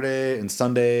on Saturday and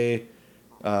Sunday,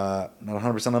 not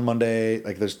 100% on Monday.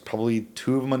 Like there's probably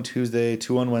 2 of them on Tuesday,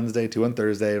 2 on Wednesday, 2 on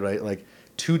Thursday, right? Like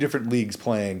 2 different leagues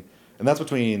playing. And that's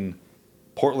between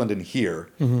Portland and here.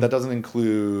 Mm-hmm. That doesn't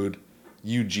include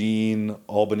Eugene,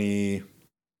 Albany,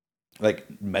 like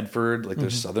Medford, like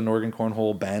there's Southern Oregon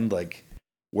Cornhole, Bend, like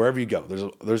wherever you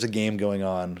go, there's a game going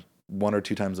on 1 or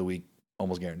 2 times a week,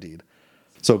 almost guaranteed.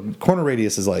 So corner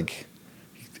radius is like,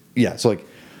 so like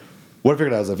what I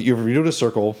figured out is if you do a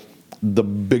circle, the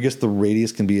biggest the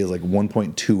radius can be is like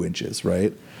 1.2 inches,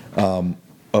 right? Of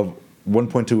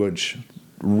 1.2 inch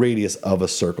radius of a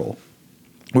circle.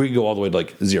 We can go all the way to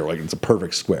like 0, like it's a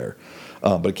perfect square.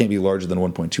 But it can't be larger than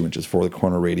 1.2 inches for the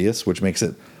corner radius, which makes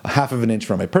it a half of an inch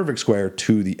from a perfect square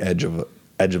to the edge of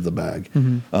the bag.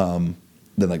 Mm-hmm.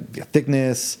 Then like the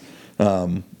thickness,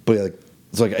 but like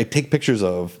so like I take pictures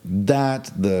of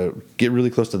that. Get really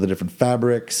close to the different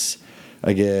fabrics.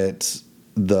 I get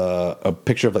a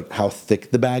picture of like how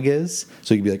thick the bag is,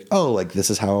 so you can be like, oh, like this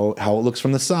is how it looks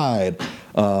from the side.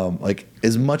 Like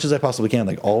as much as I possibly can,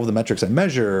 like all of the metrics I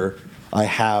measure, I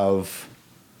have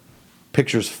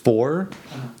pictures for,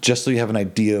 just so you have an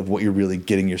idea of what you're really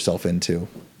getting yourself into.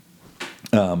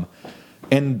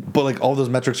 But like all those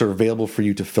metrics are available for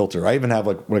you to filter. I even have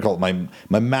like what I call it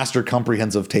my master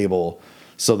comprehensive table,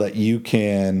 so that you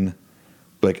can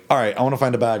like, all right, I want to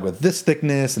find a bag with this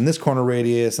thickness and this corner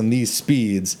radius and these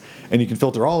speeds, and you can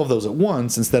filter all of those at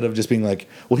once instead of just being like,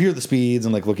 well, here are the speeds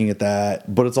and like looking at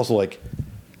that. But it's also like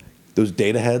those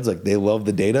data heads, like they love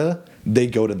the data, they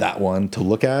go to that one to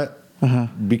look at.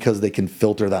 Because they can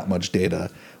filter that much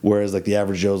data. Whereas like the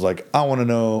average Joe's like, I want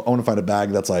to find a bag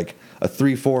that's like a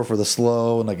 3.4 for the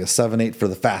slow and like a 7.8 for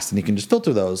the fast. And you can just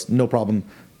filter those, no problem.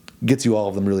 Gets you all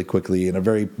of them really quickly in a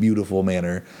very beautiful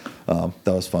manner. That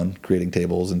was fun, creating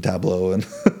tables and Tableau and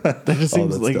that just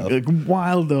seems like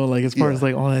wild though, like as far as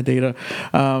like all that data.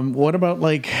 What about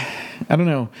like, I don't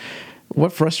know,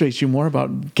 what frustrates you more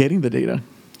about getting the data?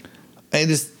 And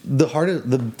just the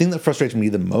thing that frustrates me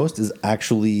the most is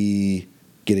actually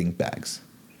getting bags.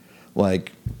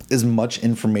 Like as much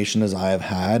information as I have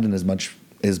had, and as much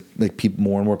as like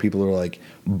more and more people are like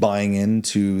buying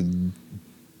into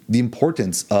the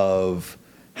importance of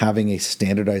having a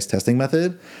standardized testing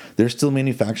method, there's still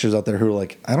manufacturers out there who are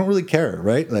like, I don't really care,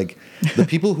 right? Like the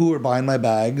people who are buying my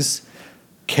bags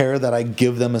care that I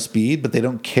give them a speed, but they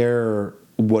don't care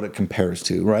what it compares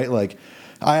to, right? Like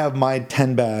I have my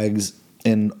 10 bags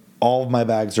and all of my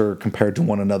bags are compared to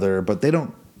one another, but they're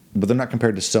not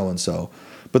compared to so-and-so.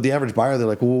 But the average buyer, they're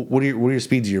like, well, what are your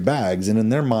speeds of your bags? And in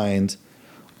their mind,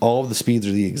 all of the speeds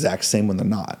are the exact same when they're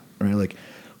not, right? Like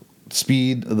the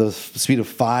speed of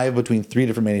 5 between 3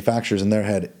 different manufacturers in their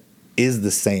head is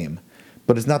the same,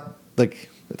 but it's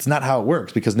not how it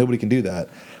works, because nobody can do that.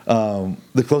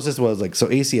 The closest was like, so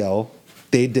ACL,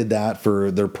 they did that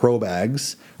for their pro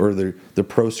bags, or their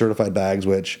pro certified bags,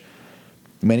 which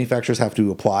manufacturers have to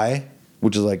apply,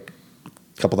 which is like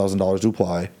a couple $1,000s to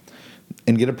apply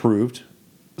and get approved.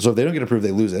 So if they don't get approved,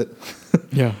 they lose it.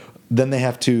 Yeah. Then they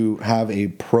have to have a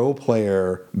pro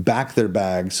player back their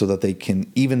bag so that they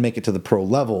can even make it to the pro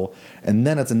level. And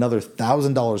then it's another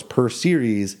 $1,000 per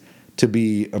series to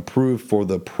be approved for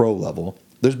the pro level.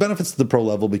 There's benefits to the pro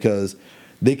level because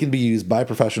they can be used by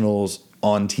professionals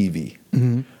on TV.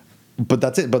 Mm-hmm. But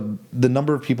that's it. But the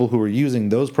number of people who are using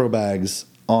those pro bags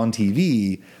on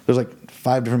TV, there's like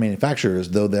 5 different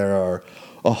manufacturers, though there are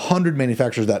 100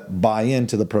 manufacturers that buy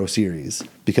into the pro series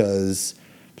because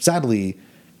sadly,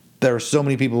 there are so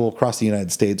many people across the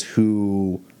United States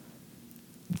who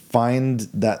find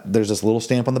that there's this little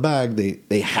stamp on the bag.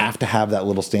 They have to have that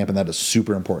little stamp, and that is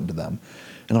super important to them.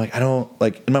 And I'm like, I don't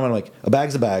like in my mind, I'm like, a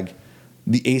bag's a bag.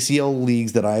 The ACL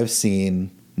leagues that I have seen,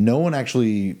 no one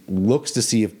actually looks to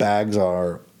see if bags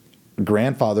are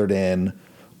grandfathered in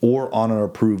or on an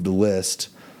approved list,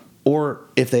 or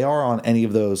if they are on any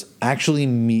of those, actually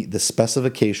meet the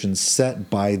specifications set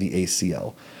by the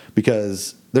ACL.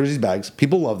 Because there's these bags.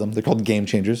 People love them. They're called game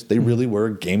changers. They really were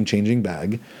a game-changing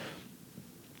bag.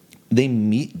 They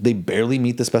barely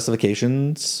meet the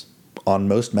specifications on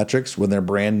most metrics when they're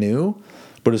brand new.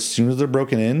 But as soon as they're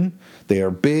broken in, they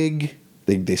are big.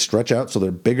 They stretch out, so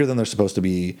they're bigger than they're supposed to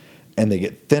be, and they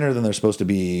get thinner than they're supposed to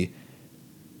be.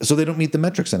 So they don't meet the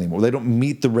metrics anymore. They don't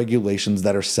meet the regulations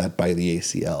that are set by the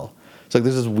ACL. It's like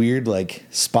there's this weird like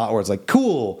spot where it's like,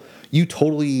 cool, you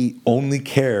totally only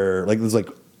care. Like there's like,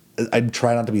 I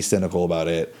try not to be cynical about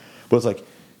it, but it's like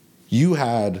you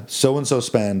had so-and-so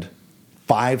spend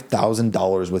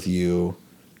 $5,000 with you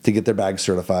to get their bag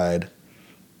certified,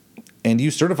 and you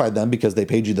certified them because they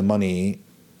paid you the money,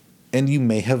 and you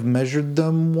may have measured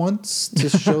them once to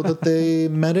show that they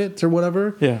met it or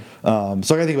whatever. Yeah. So I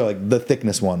gotta think about like the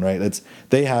thickness one, right? It's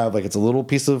a little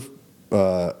piece of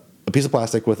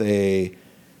plastic with a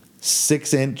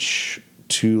 6-inch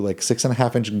to like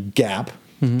 6.5-inch gap.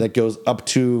 Mm-hmm. That goes up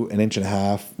to 1.5 inches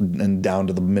and down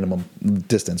to the minimum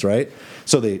distance, right?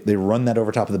 So they run that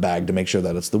over top of the bag to make sure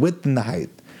that it's the width and the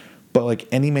height. But like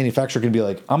any manufacturer can be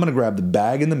like, I'm going to grab the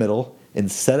bag in the middle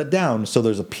and set it down so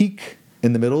there's a peak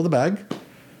in the middle of the bag,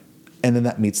 and then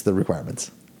that meets the requirements.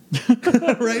 Right?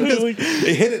 Because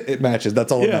they hit it, it matches.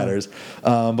 That's all that matters.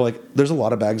 But like there's a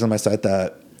lot of bags on my site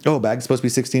that, bag's supposed to be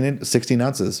 16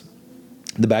 ounces.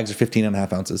 The bags are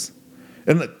 15.5 ounces.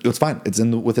 And it's fine. It's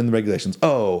within the regulations.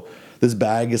 Oh, this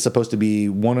bag is supposed to be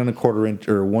 1.25 inch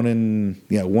or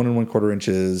 1.25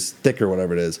 inches thick or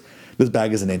whatever it is. This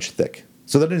bag is 1 inch thick.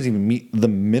 So that doesn't even meet the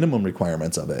minimum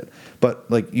requirements of it.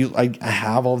 But like I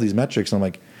have all these metrics, and I'm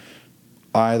like,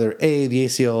 either A, the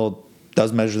ACL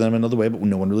does measure them another way, but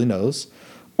no one really knows,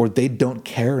 or they don't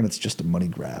care and it's just a money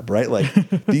grab, right? Like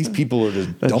these people are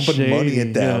just dumping shady money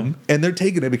at them, and they're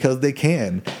taking it because they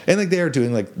can. And like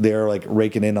they're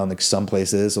raking in on like some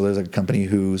places. So there's like a company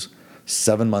who's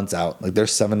 7 months out, like they're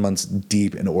 7 months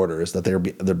deep in orders that they're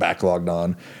backlogged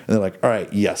on, and they're like, all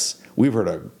right, yes, we've heard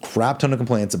a crap ton of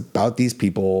complaints about these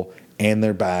people and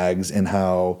their bags and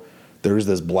how there's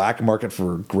this gray market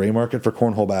for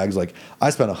cornhole bags. Like, I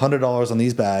spent $100 on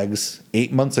these bags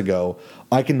 8 months ago.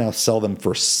 I can now sell them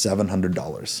for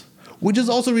 $700, which is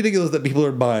also ridiculous that people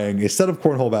are buying a set of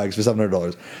cornhole bags for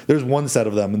 $700. There's one set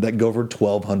of them that go for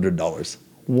 $1,200.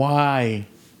 Why?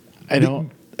 I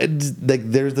don't.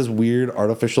 Like, there's this weird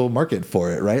artificial market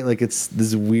for it, right? Like, it's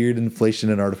this weird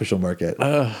inflation and artificial market.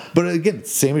 But again,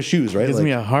 same as shoes, right? Gives me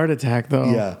a heart attack, though.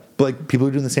 Yeah, but like people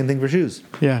are doing the same thing for shoes.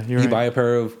 Yeah, you buy a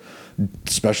pair of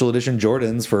special edition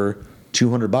Jordans for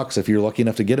 $200. If you're lucky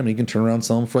enough to get them, you can turn around and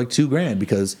sell them for like $2,000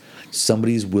 because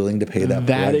somebody's willing to pay that price.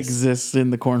 That exists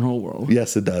in the cornhole world.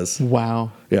 Yes, it does.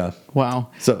 Wow. Yeah. Wow.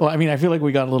 So, well, I mean, I feel like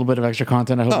we got a little bit of extra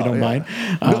content. I hope you don't mind.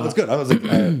 No, it's good. I was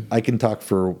like, I can talk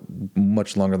for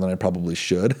much longer than I probably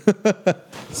should.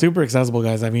 Super accessible,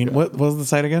 guys. I mean, what was the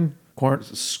site again?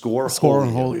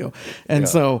 Scoreholio. And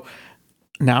so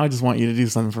now I just want you to do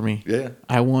something for me. Yeah.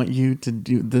 I want you to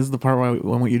do, this is the part where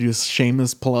I want you to do a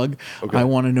shameless plug. Okay. I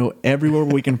want to know everywhere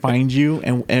we can find you,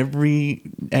 and every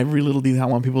little detail. I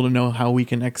want people to know how we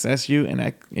can access you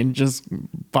and just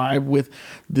vibe with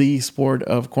the sport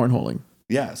of cornholing.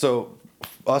 Yeah. So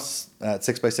us at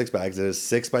 6x6 Bags is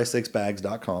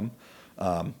 6by6bags.com.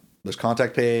 There's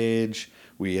contact page.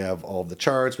 We have all of the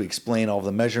charts. We explain all of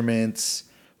the measurements,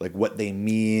 like what they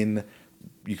mean.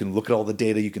 You can look at all the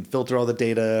data. You can filter all the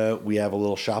data. We have a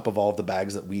little shop of all of the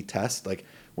bags that we test. Like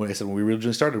when we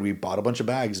originally started, we bought a bunch of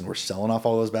bags and we're selling off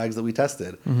all those bags that we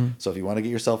tested. Mm-hmm. So if you want to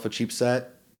get yourself a cheap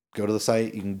set, go to the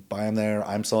site. You can buy them there.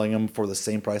 I'm selling them for the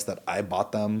same price that I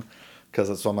bought them because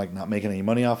that's why I'm like not making any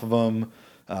money off of them.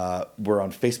 We're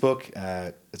on Facebook.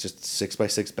 It's just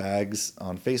 6x6 Bags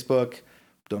on Facebook.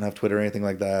 Don't have Twitter or anything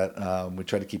like that. We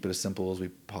try to keep it as simple as we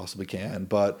possibly can.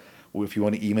 But If you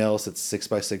want to email us, it's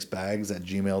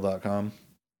 6x6bags@gmail.com.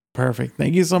 Perfect.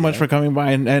 Thank you so much for coming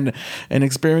by and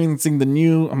experiencing the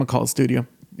new, I'm gonna call it studio.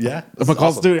 Yeah, I'm gonna call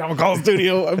it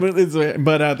studio. But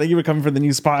thank you for coming for the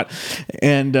new spot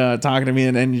and talking to me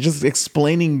and just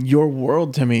explaining your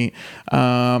world to me.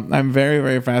 I'm very,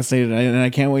 very fascinated, and I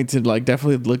can't wait to like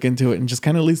definitely look into it and just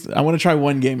kind of at least I want to try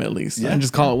one game at least and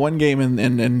just call it one game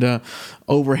and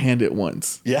overhand it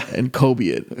once. Yeah, and Kobe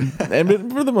it.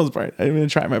 And for the most part, I'm gonna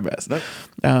try my best.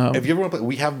 If you ever want to play,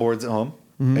 we have boards at home.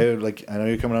 Like I know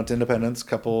you're coming out to Independence,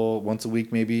 once a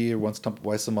week maybe, or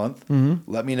twice a month.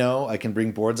 Let me know. I can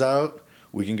bring boards out.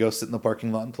 We can go sit in the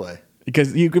parking lot and play.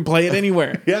 Because you can play it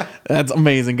anywhere. Yeah. That's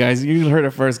amazing, guys. You heard it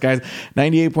first, guys.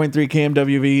 98.3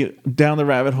 KMWV, Down the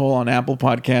Rabbit Hole on Apple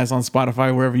Podcasts, on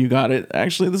Spotify, wherever you got it.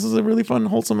 Actually, this is a really fun,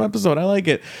 wholesome episode. I like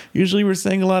it. Usually we're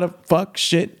saying a lot of fuck,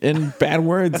 shit, and bad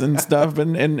words and stuff,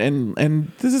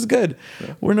 and this is good.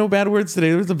 Yeah. We're no bad words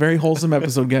today. It was a very wholesome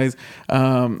episode, guys.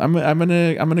 I'm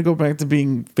gonna go back to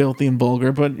being filthy and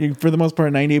vulgar, but for the most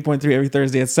part, 98.3 every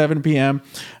Thursday at 7 p.m.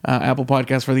 Apple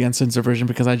Podcasts for the uncensored version,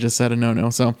 because I just said a no-no.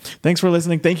 So thanks for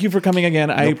listening. Thank you for coming again.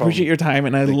 I appreciate your time,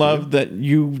 and I love that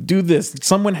you do this.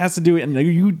 Someone has to do it, and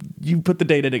you put the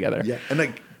data together. Yeah, and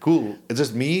like, cool. It's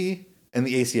just me and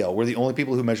the ACL. We're the only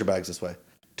people who measure bags this way.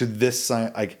 To this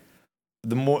science, like,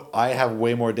 the more I have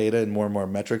way more data and more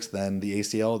metrics than the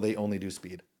ACL. They only do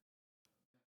speed.